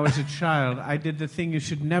 When I was a child, I did the thing you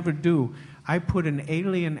should never do. I put an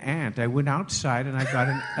alien ant. I went outside and I got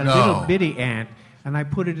a little bitty ant, and I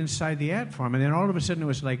put it inside the ant farm. And then all of a sudden it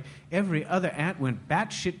was like every other ant went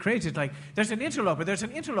batshit crazy. It's like, there's an interloper, there's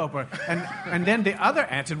an interloper. And then the other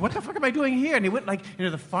ant said, what the fuck am I doing here? And he went like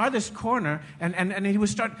the farthest corner, and he would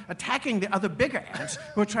start attacking the other bigger ants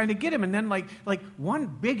who were trying to get him. And then like one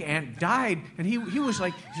big ant died, and he was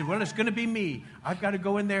like, he said, well, it's going to be me. I've got to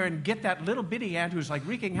go in there and get that little bitty ant who's like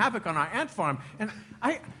wreaking havoc on our ant farm. And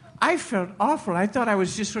I felt awful. I thought I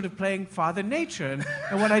was just sort of playing Father Nature.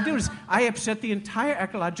 And what I did was I upset the entire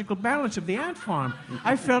ecological balance of the ant farm.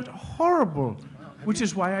 I felt horrible, which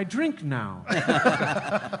is why I drink now.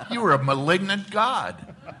 You were a malignant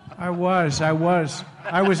god. I was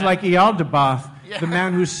like Ealdabaoth, the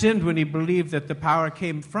man who sinned when he believed that the power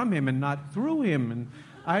came from him and not through him. And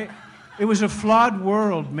it was a flawed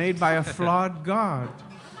world made by a flawed God.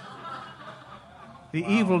 The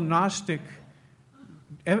evil Gnostic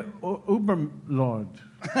Uberlord.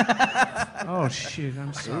 Oh, shit,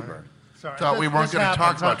 I'm sorry. Sorry. Thought we weren't going to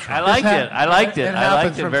talk about Trump. I liked it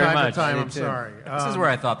very much. I'm sorry. This is where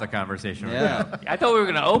I thought the conversation was going. I thought we were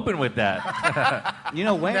going to open with that.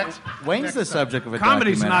 Wayne's the subject of a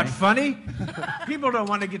Comedy's documentary. not funny. People don't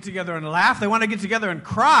want to get together and laugh. They want to get together and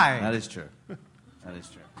cry. That is true. That is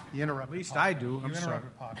true. You interrupt. At least I do. I'm sorry.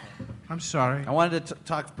 I'm sorry. I wanted to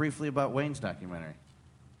talk briefly about Wayne's documentary.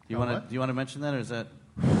 Do you want to mention that, or is that?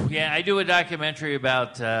 Yeah, I do a documentary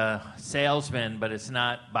about salesmen, but it's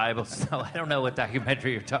not Bible stuff. I don't know what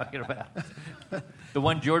documentary you're talking about. The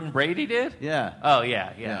one Jordan Brady did? Yeah. Oh,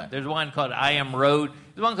 yeah. There's one called I Am Road.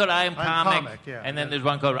 There's one called I Am Comic. And then there's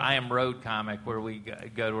one called I Am Road Comic, where we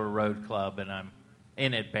go to a road club, and I'm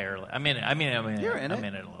in it barely. I'm in it. You're in it. I'm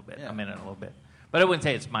in it a little bit. Yeah. I'm in it a little bit. But I wouldn't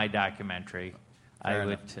say it's my documentary. Fair I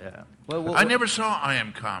would. I never saw I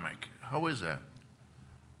Am Comic. How is that?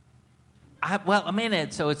 I'm in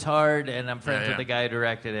it, so it's hard, and I'm friends with the guy who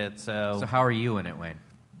directed it. So how are you in it, Wayne?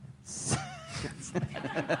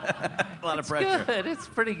 A lot of pressure. Good. It's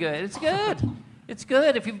pretty good. It's good. It's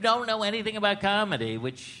good. If you don't know anything about comedy,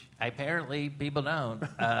 which apparently people don't,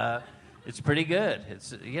 it's pretty good.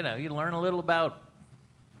 It's you learn a little about.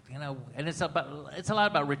 And it's a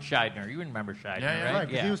lot about Rich Scheidner. You remember Scheidner, right?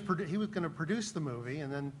 Yeah. He was going to produce the movie,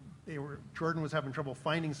 and then Jordan was having trouble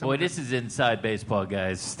finding someone. Boy, this is inside baseball,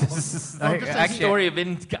 guys. This is the story of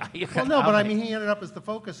Well, no, but I mean, he ended up as the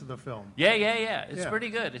focus of the film. Yeah. It's pretty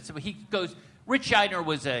good. Rich Scheidner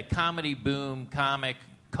was a comedy boom comic,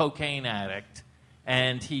 cocaine addict,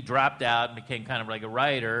 and he dropped out and became kind of like a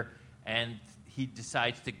writer, and he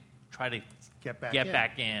decides to try to get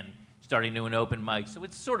back in. Starting doing open mics. So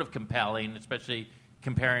it's sort of compelling, especially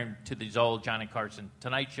comparing to these old Johnny Carson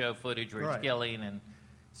Tonight Show footage where he's killing. And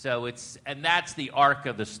so and that's the arc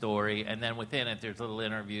of the story. And then within it, there's little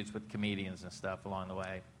interviews with comedians and stuff along the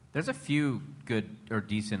way. There's a few good, or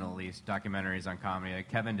decent at least, documentaries on comedy.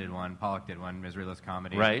 Like Kevin did one, Pollock did one, Miseryless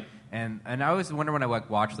Comedy. Right. And I always wonder when I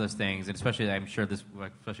watch those things, and especially I'm sure this,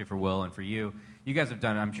 especially for Will and for you, you guys have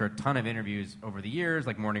done, I'm sure, a ton of interviews over the years,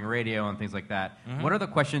 like morning radio and things like that. Mm-hmm. What are the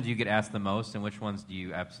questions you get asked the most, and which ones do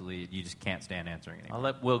you you just can't stand answering anymore? I'll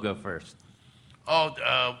let Will go first.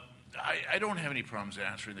 I don't have any problems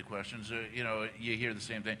answering the questions. You hear the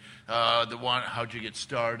same thing. The one, how'd you get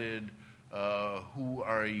started? Who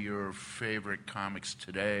are your favorite comics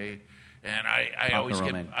today? And I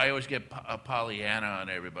always get a Pollyanna on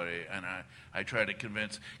everybody, and I try to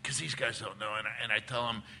convince, because these guys don't know, and I tell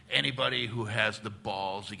them anybody who has the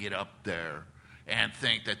balls to get up there and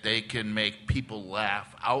think that they can make people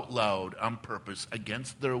laugh out loud on purpose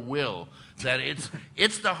against their will, that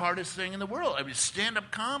it's the hardest thing in the world. I mean,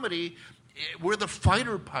 stand-up comedy, we're the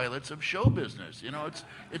fighter pilots of show business.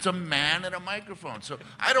 It's a man and a microphone. So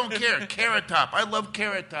I don't care. Carrot Top. I love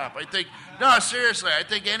Carrot Top. I think, no, seriously, I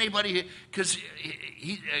think anybody, because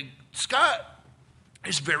Scott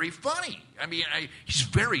is very funny. I mean, he's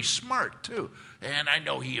very smart, too. And I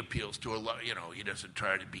know he appeals to a lot, he doesn't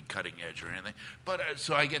try to be cutting edge or anything. But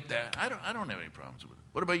so I get that. I don't have any problems with it.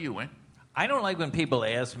 What about you, Wayne? I don't like when people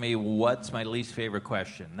ask me what's my least favorite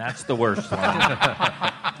question. That's the worst one.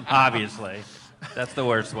 Obviously. That's the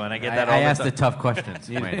worst one. I get that all the time. I ask the tough questions.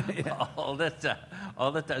 all the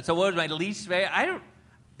time. So what was my least favorite?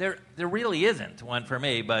 There really isn't one for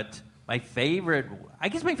me, but my favorite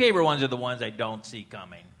ones are the ones I don't see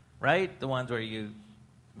coming, right? The ones where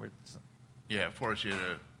force you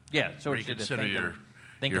to reconsider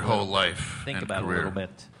your whole life. Think and about career. it a little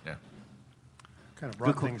bit. Yeah. Kind of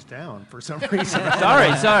brought things down for some reason.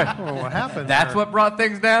 Sorry. Well, what happened? That's what brought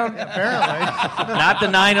things down? Apparently. Not the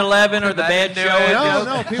 9/11 or the bad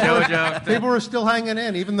show. People were still hanging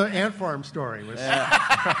in. Even the ant farm story was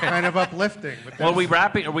kind of uplifting. But Well, are we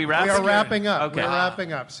wrapping? We are wrapping up. Okay. We're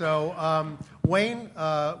wrapping up. So, Wayne,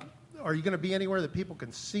 are you going to be anywhere that people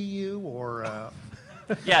can see you or?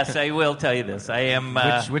 Yes, I will tell you this. I am.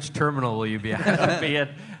 Which terminal will you be at? I'll be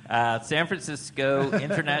at San Francisco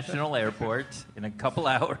International Airport in a couple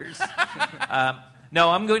hours. No,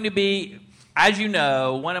 I'm going to be, as you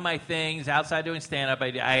know, one of my things outside doing stand-up,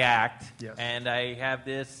 I act. Yes. And I have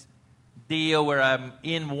this deal where I'm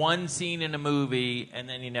in one scene in a movie, and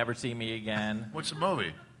then you never see me again. What's the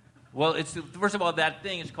movie? Well, it's first of all, that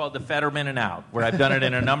thing is called The Fetterman and Out, where I've done it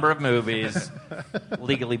in a number of movies.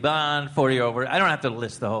 Legally Blonde, 40 Over. I don't have to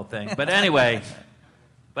list the whole thing. But anyway,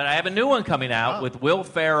 but I have a new one coming out with Will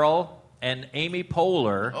Ferrell and Amy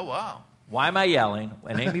Poehler. Oh, wow. Why am I yelling?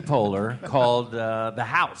 And Amy Poehler, called The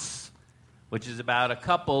House, which is about a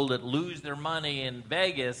couple that lose their money in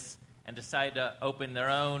Vegas and decide to open their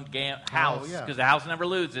own house, because the house never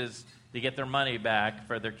loses, to get their money back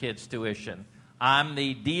for their kids' tuition. I'm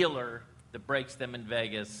the dealer that breaks them in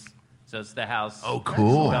Vegas, so it's The House. Oh,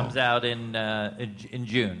 cool. Comes out in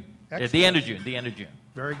June. At the end of June.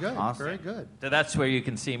 Very good. Awesome. Very good. So that's where you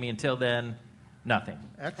can see me. Until then, nothing.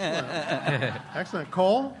 Excellent. Excellent.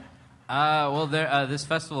 Cole? Well, this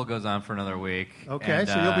festival goes on for another week. Okay, and,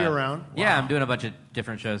 so you'll be around. Yeah, I'm doing a bunch of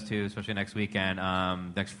different shows, too, especially next weekend.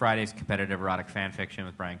 Next Friday's Competitive Erotic Fan Fiction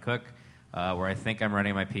with Brian Cook, where I think I'm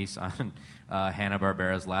writing my piece on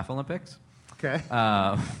Hanna-Barbera's Laugh Olympics. Okay.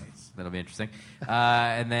 That'll be interesting.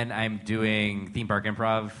 And then I'm doing Theme Park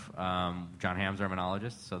Improv. John Hamm's our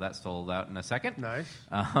monologist, so that's sold out in a second. Nice.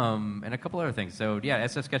 And a couple other things. So, yeah,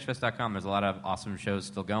 sfsketchfest.com. There's a lot of awesome shows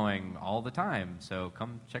still going all the time, so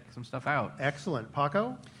come check some stuff out. Excellent.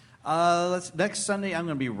 Paco? Next Sunday, I'm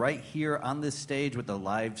going to be right here on this stage with the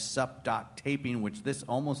live Sup Doc taping, which this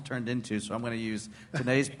almost turned into, so I'm going to use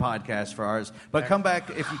today's podcast for ours. But come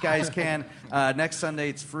back if you guys can. Next Sunday,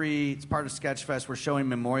 it's free. It's part of Sketchfest. We're showing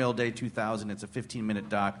Memorial Day 2000. It's a 15-minute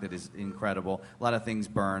doc that is incredible. A lot of things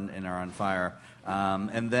burn and are on fire.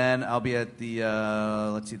 And then I'll be at the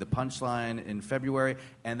Punchline in February.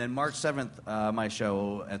 And then March 7th, my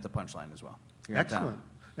show at the Punchline as well. Excellent.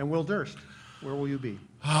 And Will Durst, where will you be?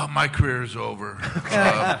 Oh, my career is over.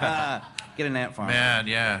 Get an ant farm. Man,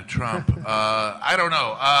 yeah, Trump. I don't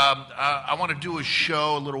know. I want to do a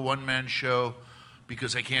show, a little one-man show,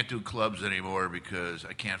 because I can't do clubs anymore because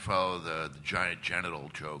I can't follow the giant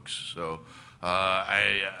genital jokes. So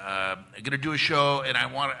I'm going to do a show, and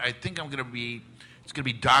I think it's going to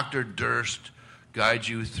be Dr. Durst guides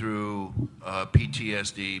you through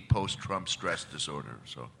PTSD, post-Trump stress disorder.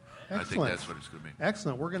 So. Excellent. I think that's what it's going to be.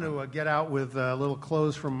 Excellent. We're going to get out with a little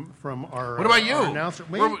clothes from our. What about you? Our announcer.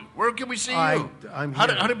 Where can we see you? I'm how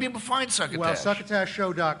here. do people find Succotash? Well,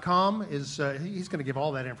 succotashshow.com is he's going to give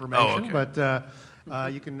all that information. Oh, okay.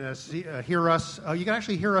 But you can hear us. You can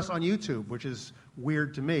actually hear us on YouTube, which is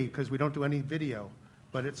weird to me because we don't do any video.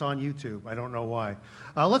 But it's on YouTube. I don't know why.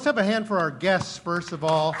 Let's have a hand for our guests. First of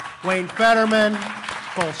all, Wayne Fetterman,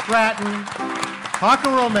 Cole Stratton,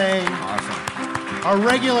 Paco Romaine. Awesome. Our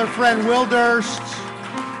regular friend, Will Durst.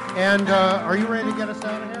 And are you ready to get us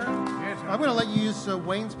out of here? Yes. I'm going to let you use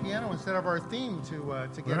Wayne's piano instead of our theme to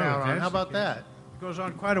get out on. How about that? It goes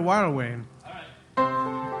on quite a while, Wayne.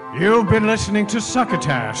 You've been listening to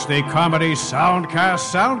Succotash, the comedy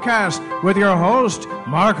soundcast with your host,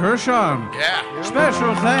 Mark Hershon. Yeah.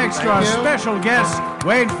 Special thanks to our special guests,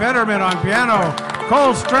 Wayne Fetterman on piano,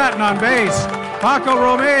 Cole Stratton on bass, Paco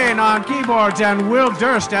Romaine on keyboards, and Will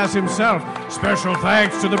Durst as himself. Special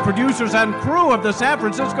thanks to the producers and crew of the San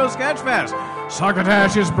Francisco Sketchfest.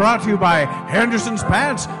 Succotash is brought to you by Henderson's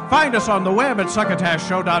Pants. Find us on the web at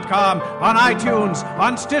succotashshow.com, on iTunes,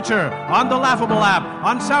 on Stitcher, on the Laughable app,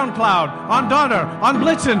 on SoundCloud, on Donner, on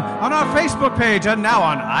Blitzen, on our Facebook page, and now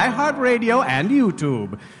on iHeartRadio and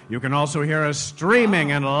YouTube. You can also hear us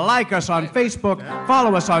streaming and like us on Facebook.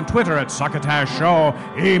 Follow us on Twitter at Succotash Show.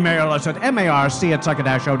 Email us at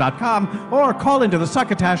marc@succotashshow.com or call into the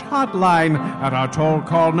Succotash hotline at our toll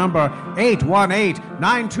call number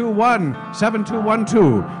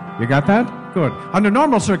 818-921-7212. You got that? Good. Under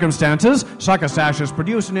normal circumstances, Succotash is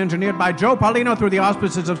produced and engineered by Joe Paulino through the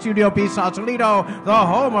auspices of Studio P. Sausalito, the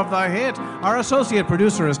home of the hit. Our associate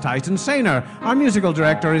producer is Tyson Sainer. Our musical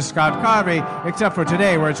director is Scott Carvey, except for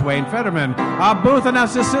today where it's Wayne Fetterman. Our booth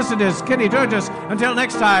assistant is Kenny Durgis. Until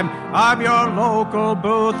next time, I'm your local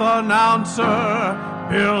booth announcer,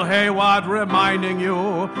 Bill Hayward, reminding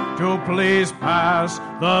you to please pass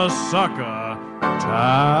the sucker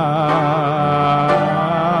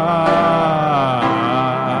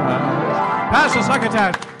Pastor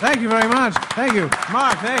Succotash, thank you very much. Thank you.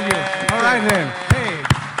 Mark, thank you. All right then. Hey.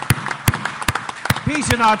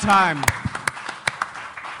 Peace in our time.